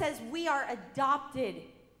Bible says we are adopted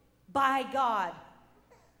by God.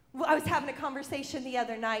 I was having a conversation the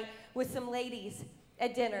other night with some ladies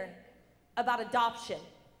at dinner about adoption.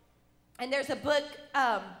 And there's a book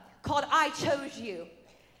called I Chose You.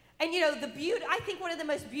 And you know, I think one of the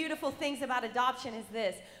most beautiful things about adoption is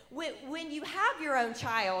this. When you have your own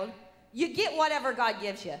child, you get whatever God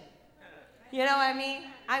gives you. You know what I mean?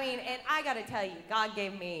 And I got to tell you, God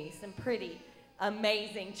gave me some pretty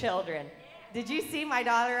amazing children. Did you see my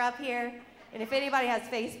daughter up here? And if anybody has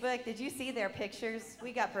Facebook, did you see their pictures?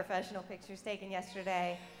 We got professional pictures taken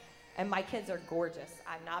yesterday, and my kids are gorgeous.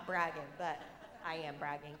 I'm not bragging, but I am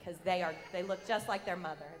bragging because they look just like their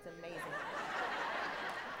mother. It's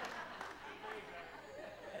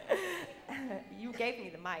amazing. You gave me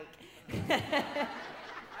the mic. I can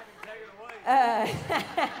take it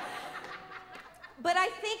away. But I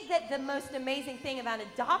think that the most amazing thing about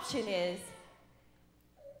adoption is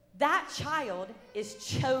that child is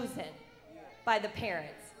chosen by the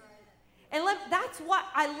parents. And that's what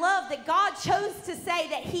I love, that God chose to say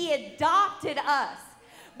that he adopted us.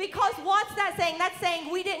 Because what's that saying? That's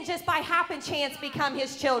saying we didn't just by happen chance become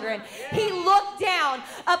his children. He looked down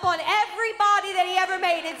upon everybody that he ever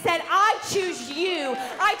made and said, I choose you.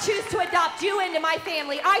 I choose to adopt you into my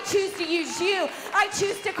family. I choose to use you. I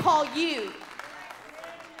choose to call you.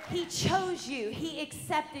 He chose you. He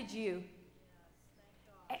accepted you.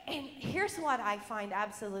 And here's what I find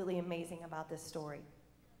absolutely amazing about this story.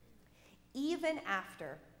 Even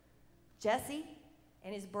after Jesse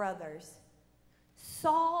and his brothers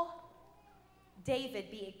saw David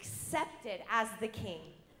be accepted as the king,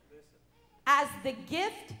 as the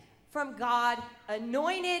gift from God,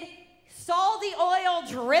 anointed, saw the oil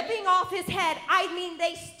dripping off his head. I mean,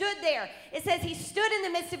 they stood there. It says he stood in the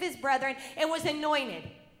midst of his brethren and was anointed.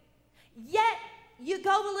 Yet, you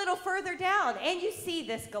go a little further down and you see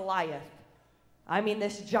this Goliath. I mean,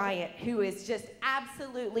 this giant who is just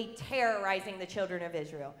absolutely terrorizing the children of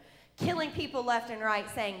Israel, killing people left and right,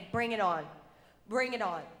 saying, bring it on, bring it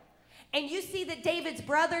on. And you see that David's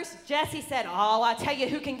brothers, Jesse said, oh, I'll tell you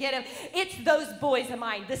who can get him. It's those boys of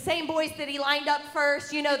mine, the same boys that he lined up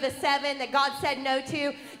first, you know, the 7 that God said no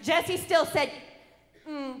to. Jesse still said,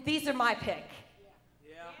 these are my pick.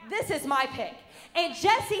 This is my pick. And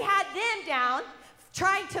Jesse had them down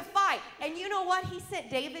trying to fight. And you know what he sent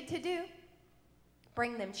David to do?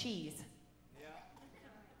 Bring them cheese. Yeah.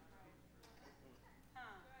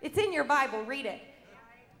 It's in your Bible. Read it.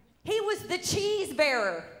 He was the cheese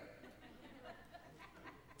bearer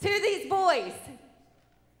to these boys.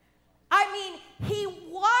 I mean, he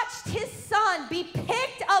watched his son be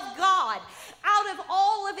picked of God out of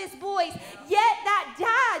all of his boys, yet that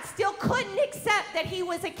dad still couldn't accept that he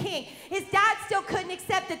was a king. His dad still couldn't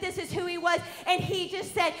accept that this is who he was, and he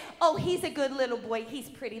just said, oh, he's a good little boy. He's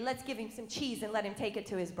pretty. Let's give him some cheese and let him take it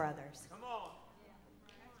to his brothers. Come on.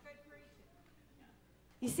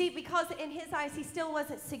 You see, because in his eyes, he still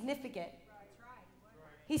wasn't significant.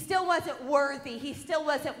 He still wasn't worthy. He still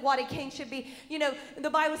wasn't what a king should be. You know, the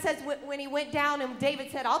Bible says when he went down and David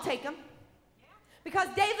said, I'll take him. Because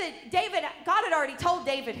God had already told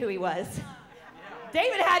David who he was.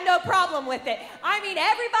 David had no problem with it. I mean,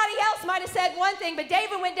 everybody else might have said one thing, but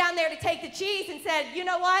David went down there to take the cheese and said, you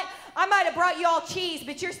know what? I might have brought you all cheese,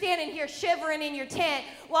 but you're standing here shivering in your tent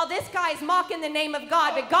while this guy's mocking the name of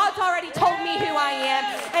God. But God's already told me who I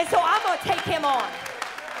am, and so I'm going to take him on.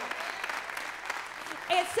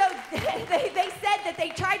 And so they said that they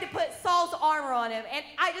tried to put Saul's armor on him. And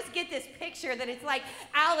I just get this picture that it's like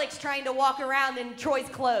Alex trying to walk around in Troy's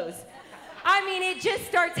clothes. I mean, it just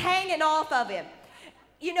starts hanging off of him.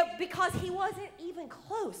 You know, because he wasn't even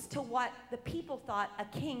close to what the people thought a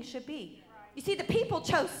king should be. You see, the people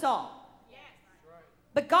chose Saul.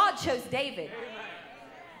 But God chose David.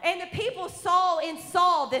 And the people saw in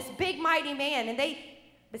Saul this big, mighty man.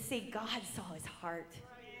 But see, God saw his heart.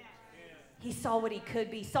 He saw what he could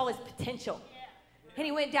be, saw his potential. And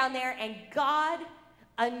he went down there, and God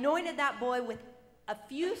anointed that boy with a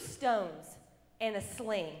few stones and a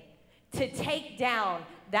sling to take down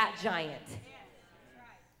that giant.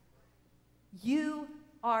 You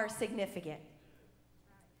are significant.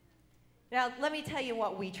 Now, let me tell you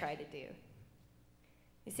what we try to do.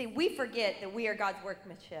 You see, we forget that we are God's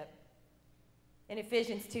workmanship. In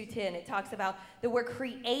Ephesians 2:10, it talks about that we're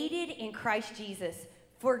created in Christ Jesus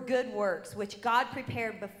for good works, which God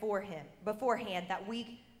prepared beforehand that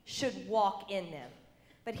we should walk in them.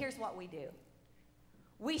 But here's what we do.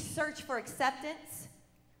 We search for acceptance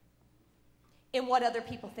in what other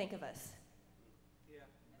people think of us.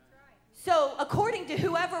 So according to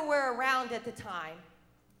whoever we're around at the time,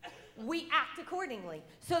 we act accordingly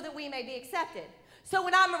so that we may be accepted. So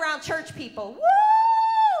when I'm around church people,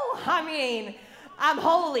 woo! I mean, I'm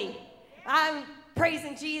holy. I'm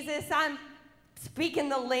praising Jesus. I'm speaking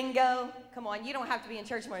the lingo. Come on, you don't have to be in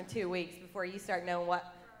church more than 2 weeks before you start knowing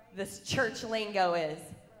what this church lingo is.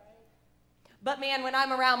 But man, when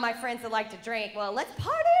I'm around my friends that like to drink, well, let's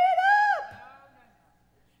party it up.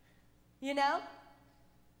 You know?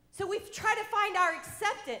 So we try to find our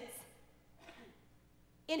acceptance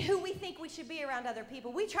in who we think we should be around other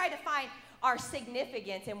people. We try to find our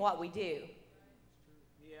significance in what we do.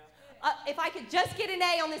 If I could just get an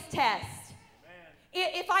A on this test,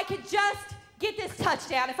 if I could just get this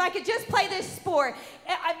touchdown, if I could just play this sport,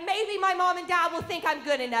 maybe my mom and dad will think I'm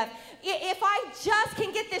good enough. If I just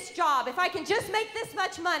can get this job, if I can just make this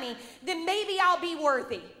much money, then maybe I'll be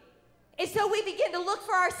worthy. And so we begin to look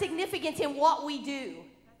for our significance in what we do.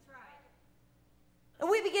 And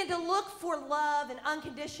we begin to look for love and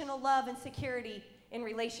unconditional love and security in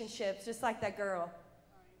relationships, just like that girl.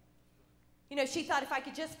 You know, she thought if I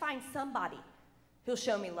could just find somebody who'll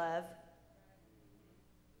show me love,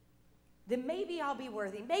 then maybe I'll be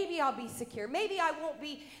worthy. Maybe I'll be secure. Maybe I won't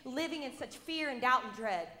be living in such fear and doubt and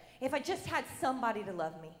dread if I just had somebody to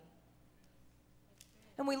love me.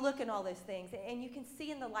 And we look at all those things, and you can see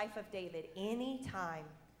in the life of David, any time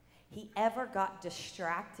he ever got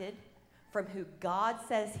distracted from who God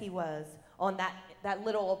says he was on that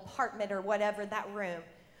little apartment or whatever, that room,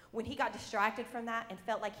 when he got distracted from that and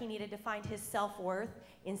felt like he needed to find his self-worth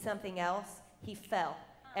in something else, he fell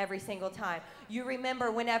every single time. You remember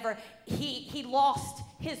whenever he lost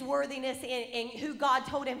his worthiness in who God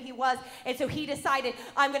told him he was, and so he decided,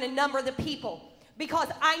 I'm going to number the people because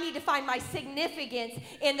I need to find my significance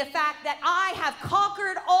in the fact that I have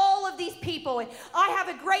conquered all of these people, and I have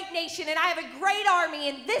a great nation, and I have a great army,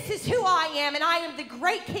 and this is who I am, and I am the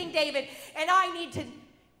great King David, and I need to,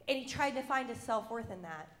 and he tried to find his self-worth in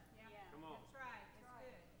that.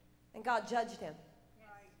 And God judged him.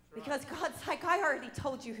 Because God's like, I already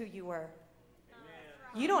told you who you were.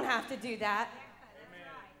 You don't have to do that.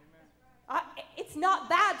 It's not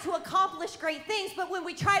bad to accomplish great things, but when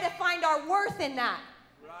we try to find our worth in that,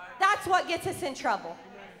 that's what gets us in trouble.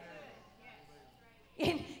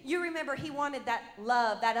 And you remember he wanted that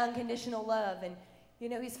love, that unconditional love, and you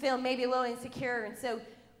know, he's feeling maybe a little insecure, and so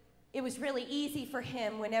it was really easy for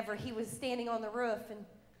him whenever he was standing on the roof and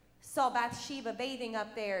saw Bathsheba bathing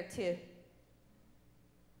up there to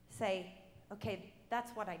say, okay,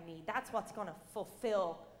 that's what I need. That's what's going to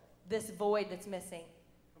fulfill this void that's missing.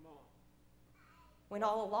 Come on. When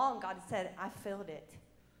all along God said, I filled it.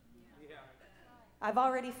 Yeah. I've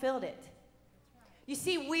already filled it. You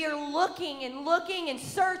see, we are looking and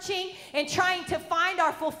searching and trying to find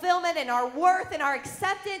our fulfillment and our worth and our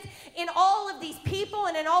acceptance in all of these people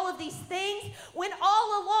and in all of these things, when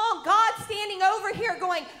all along God's standing over here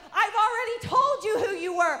going, I've already told you who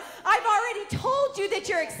you were. I've already told you that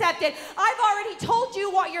you're accepted. I've already told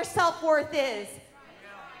you what your self-worth is.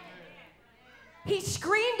 He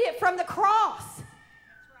screamed it from the cross.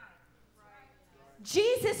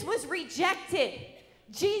 Jesus was rejected.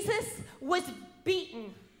 Jesus was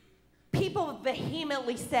beaten. People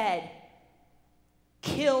vehemently said,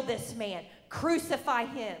 kill this man, crucify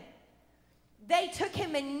him. They took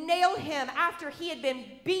him and nailed him after he had been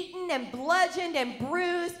beaten and bludgeoned and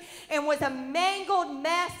bruised and was a mangled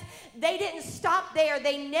mess. They didn't stop there.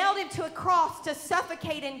 They nailed him to a cross to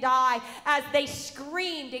suffocate and die as they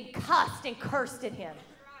screamed and cussed and cursed at him.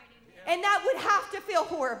 And that would have to feel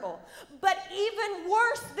horrible. But even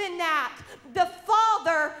worse than that, the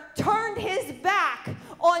Father turned his back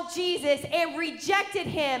on Jesus and rejected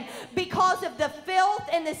him because of the filth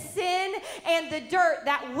and the sin and the dirt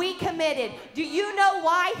that we committed. Do you know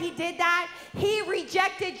why he did that? He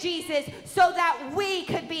rejected Jesus so that we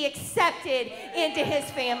could be accepted into his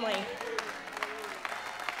family.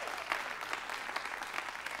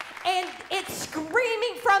 And it's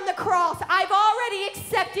screaming from the cross, I've already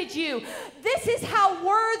accepted you. This is how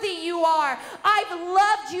worthy you are. I've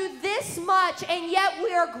loved you this much, and yet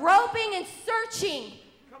we are groping and searching,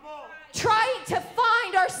 trying to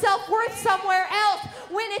find our self-worth somewhere else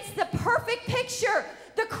when it's the perfect picture.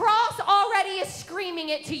 The cross already is screaming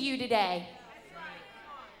it to you today.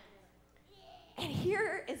 And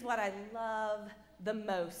here is what I love the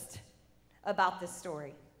most about this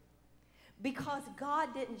story. Because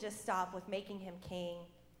God didn't just stop with making him king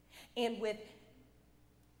and with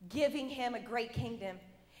giving him a great kingdom.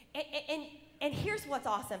 And here's what's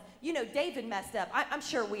awesome. You know, David messed up. I'm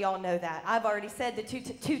sure we all know that. I've already said the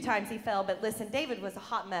two times he fell, but listen, David was a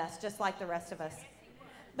hot mess, just like the rest of us.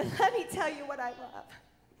 But let me tell you what I love.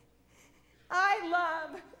 I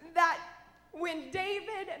love that when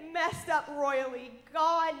David messed up royally,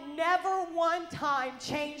 God never one time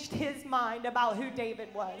changed his mind about who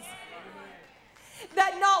David was.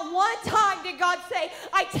 That not one time did God say,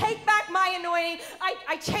 I take back my anointing.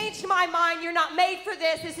 I changed my mind. You're not made for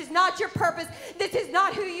this. This is not your purpose. This is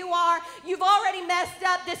not who you are. You've already messed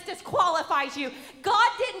up. This disqualifies you. God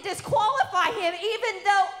didn't disqualify him, even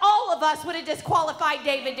though all of us would have disqualified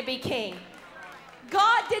David to be king.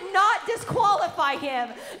 God did not disqualify him.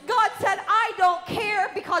 God said, I don't care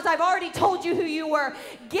because I've already told you who you were.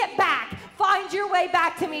 Get back. Find your way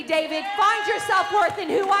back to me, David. Find your self-worth in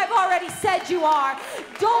who I've already said you are.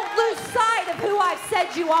 Don't lose sight of who I've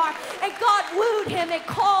said you are. And God wooed him and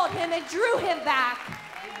called him and drew him back.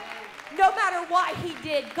 No matter what he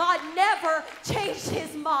did, God never changed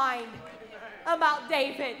his mind about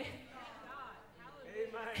David.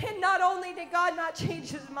 And not only did God not change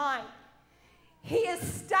his mind, he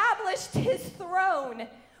established his throne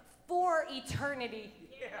for eternity.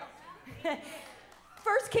 1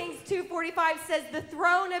 Kings 2:45 says, the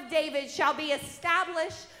throne of David shall be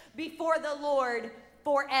established before the Lord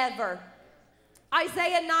forever.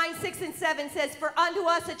 Isaiah 9:6-7 says, for unto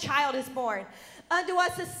us a child is born, unto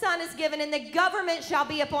us a son is given, and the government shall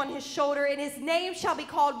be upon his shoulder, and his name shall be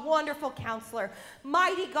called Wonderful Counselor,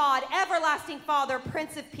 Mighty God, Everlasting Father,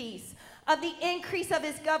 Prince of Peace. Of the increase of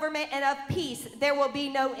his government and of peace there will be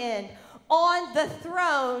no end. On the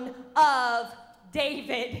throne of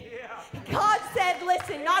David. God said,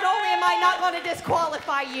 listen, not only am I not going to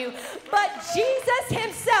disqualify you, but Jesus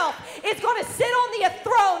himself is going to sit on the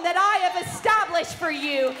throne that I have established for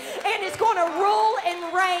you and is going to rule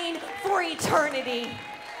and reign for eternity.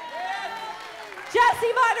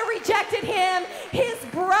 Jesse might have rejected him. His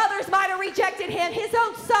brothers might have rejected him. His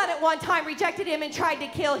own son at one time rejected him and tried to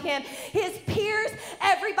kill him. His peers,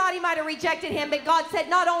 everybody might have rejected him. But God said,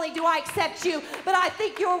 not only do I accept you, but I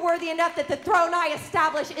think you're worthy enough that the throne I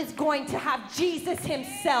establish is going to have Jesus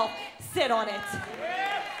himself sit on it.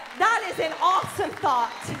 That is an awesome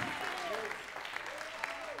thought.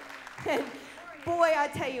 And boy, I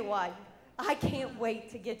tell you what, I can't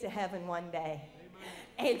wait to get to heaven one day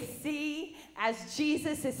and see as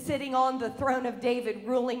Jesus is sitting on the throne of David,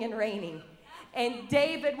 ruling and reigning. And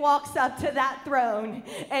David walks up to that throne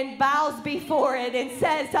and bows before it and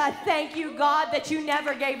says, I thank you, God, that you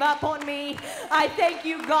never gave up on me. I thank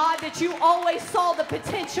you, God, that you always saw the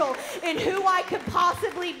potential in who I could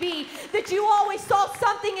possibly be, that you always saw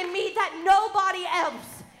something in me that nobody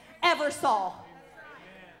else ever saw.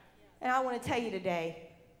 And I want to tell you today,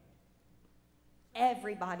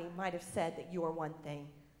 everybody might have said that you are one thing,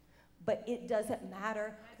 but it doesn't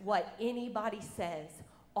matter what anybody says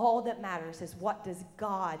All that matters is, what does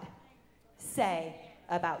God say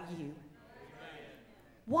about you?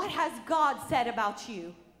 What has God said about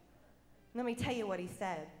you? Let me tell you what he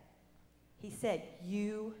said. He said,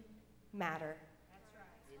 you matter.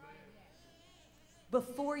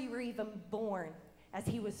 Before you were even born, as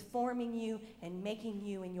he was forming you and making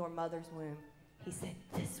you in your mother's womb, he said,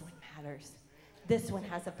 this one matters. This one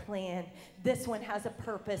has a plan. This one has a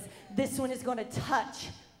purpose. This one is going to touch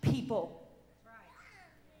people.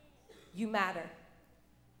 You matter.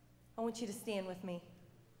 I want you to stand with me.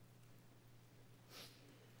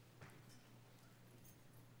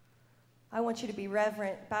 I want you to be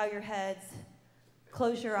reverent, bow your heads,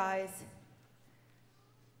 close your eyes.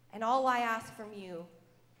 And all I ask from you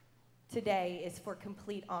today is for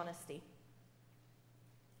complete honesty.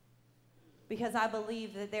 Because I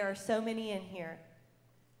believe that there are so many in here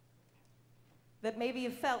that maybe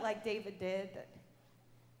have felt like David did, that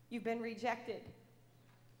you've been rejected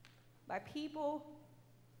by people,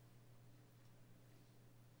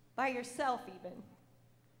 by yourself even.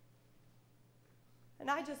 And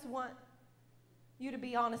I just want you to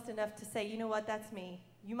be honest enough to say, you know what, that's me.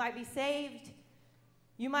 You might be saved,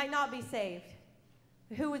 you might not be saved.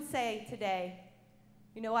 Who would say today,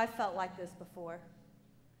 you know, I felt like this before.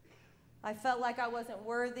 I felt like I wasn't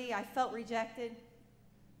worthy. I felt rejected.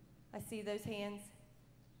 I see those hands.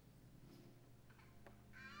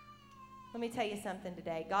 Let me tell you something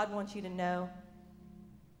today. God wants you to know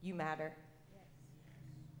you matter.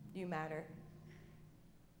 You matter.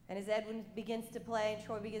 And as Edwin begins to play and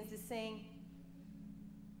Troy begins to sing,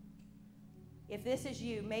 if this is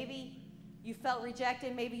you, maybe you felt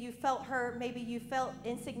rejected, maybe you felt hurt, maybe you felt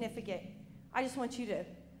insignificant. I just want you to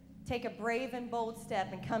take a brave and bold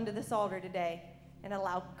step and come to this altar today and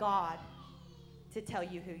allow God to tell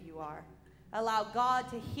you who you are. Allow God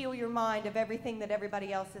to heal your mind of everything that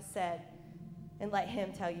everybody else has said and let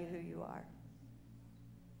him tell you who you are.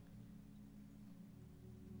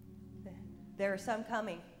 There are some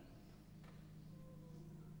coming.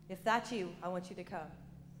 If that's you, I want you to come.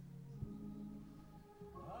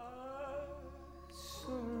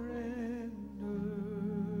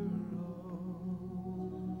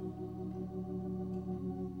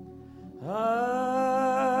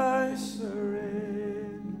 I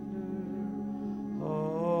surrender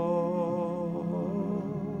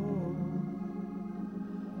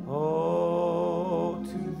all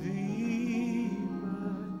to thee,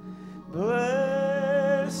 my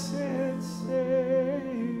blessed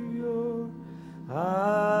Savior.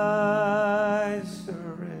 I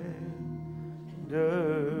surrender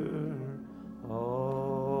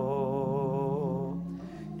all.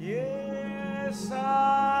 Yes,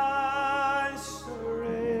 I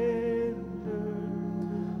surrender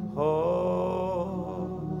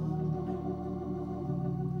all.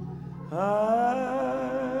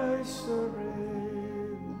 I surrender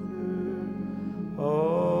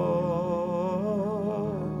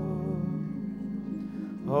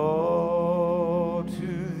all to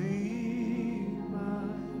thee, my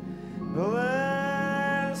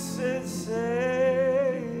blessed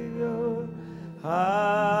Savior.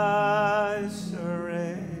 I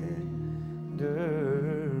surrender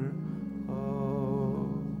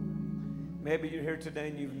all. Maybe you're here today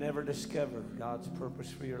and you've never discovered God's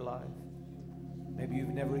purpose for your life. Maybe you've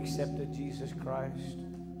never accepted Jesus Christ.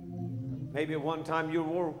 Maybe at one time you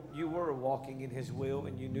were walking in his will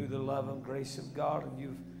and you knew the love and grace of God and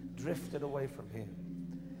you've drifted away from him.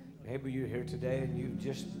 Maybe you're here today and you've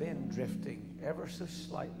just been drifting ever so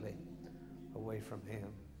slightly away from him,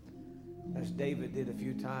 as David did a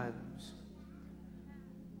few times.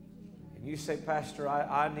 And you say, Pastor,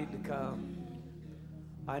 I need to come.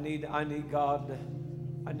 I need God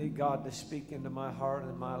to speak into my heart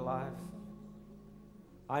and my life.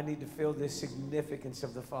 I need to feel the significance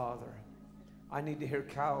of the Father. I need to hear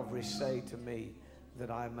Calvary say to me that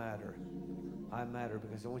I matter. I matter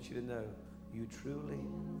because I want you to know you truly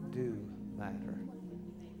do matter.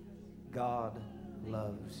 God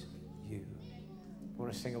loves you. I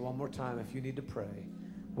want to sing it one more time. If you need to pray,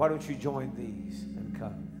 why don't you join these and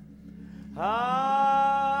come?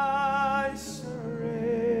 I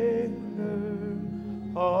surrender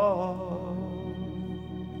all.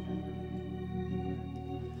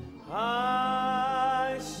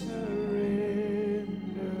 I surrender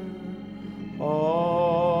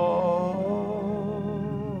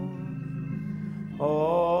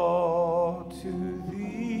all to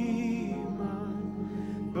thee, my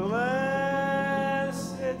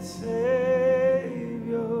blessed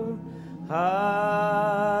Savior.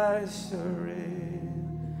 I surrender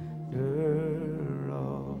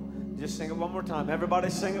all. Just sing it one more time. Everybody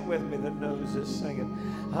sing it with me that knows this. Sing it.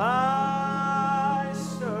 I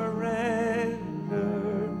surrender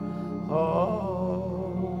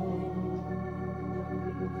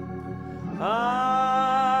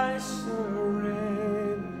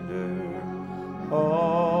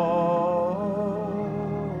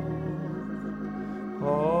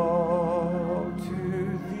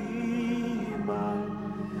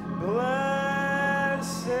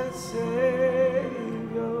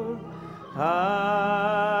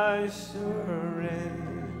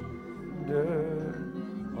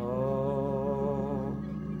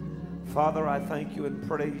Father, I thank you and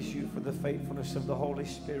praise you for the faithfulness of the Holy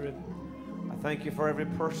Spirit. I thank you for every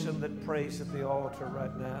person that prays at the altar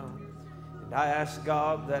right now. And I ask,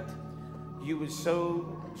 God, that you would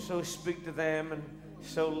so speak to them and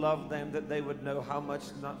so love them that they would know how much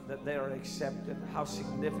that they are accepted, how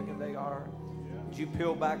significant they are. Would you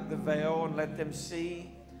peel back the veil and let them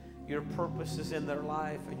see your purposes in their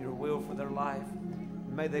life and your will for their life?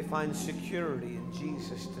 May they find security in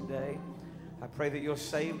Jesus today. I pray that you'll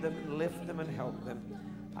save them and lift them and help them.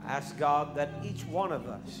 I ask, God, that each one of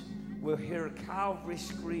us will hear Calvary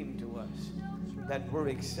scream to us that we're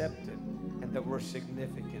accepted and that we're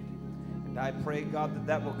significant. And I pray, God,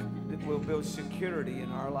 that will build security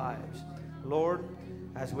in our lives. Lord,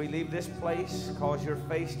 as we leave this place, cause your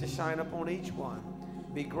face to shine upon each one.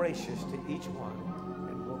 Be gracious to each one,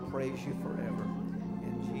 and we'll praise you forever.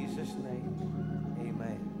 In Jesus' name,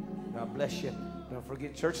 amen. God bless you. Don't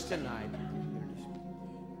forget church tonight.